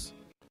review us.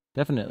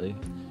 Definitely.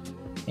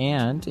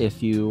 And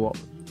if you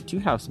do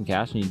have some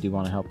cash and you do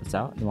want to help us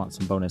out and you want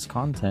some bonus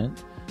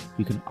content,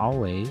 you can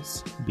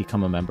always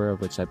become a member of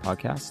Which Side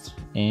Podcast,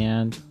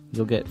 and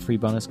you'll get free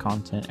bonus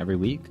content every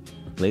week.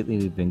 Lately,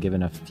 we've been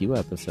given a few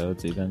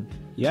episodes even.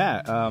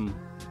 Yeah,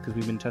 because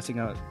we've been testing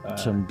out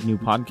some new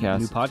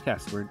podcasts. New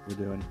podcasts we're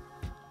doing.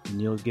 And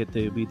you'll get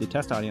to be the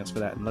test audience for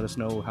that and let us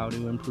know how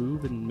to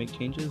improve and make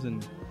changes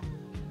and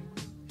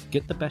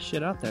get the best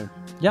shit out there.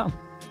 Yeah.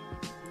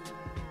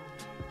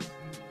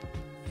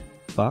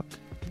 Fuck.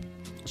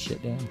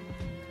 Shit damn.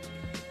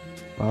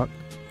 Fuck.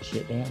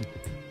 Shit damn.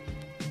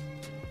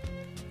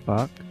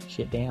 Fuck.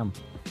 Shit damn.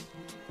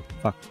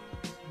 Fuck.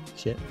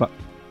 Shit. Fuck.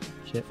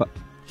 Shit. Fuck.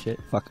 Shit.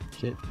 Fuck.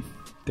 Shit.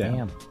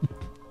 Damn.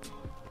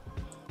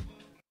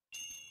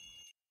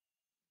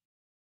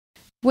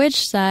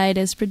 Which Side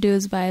is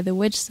produced by the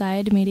Which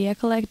Side Media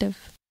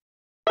Collective.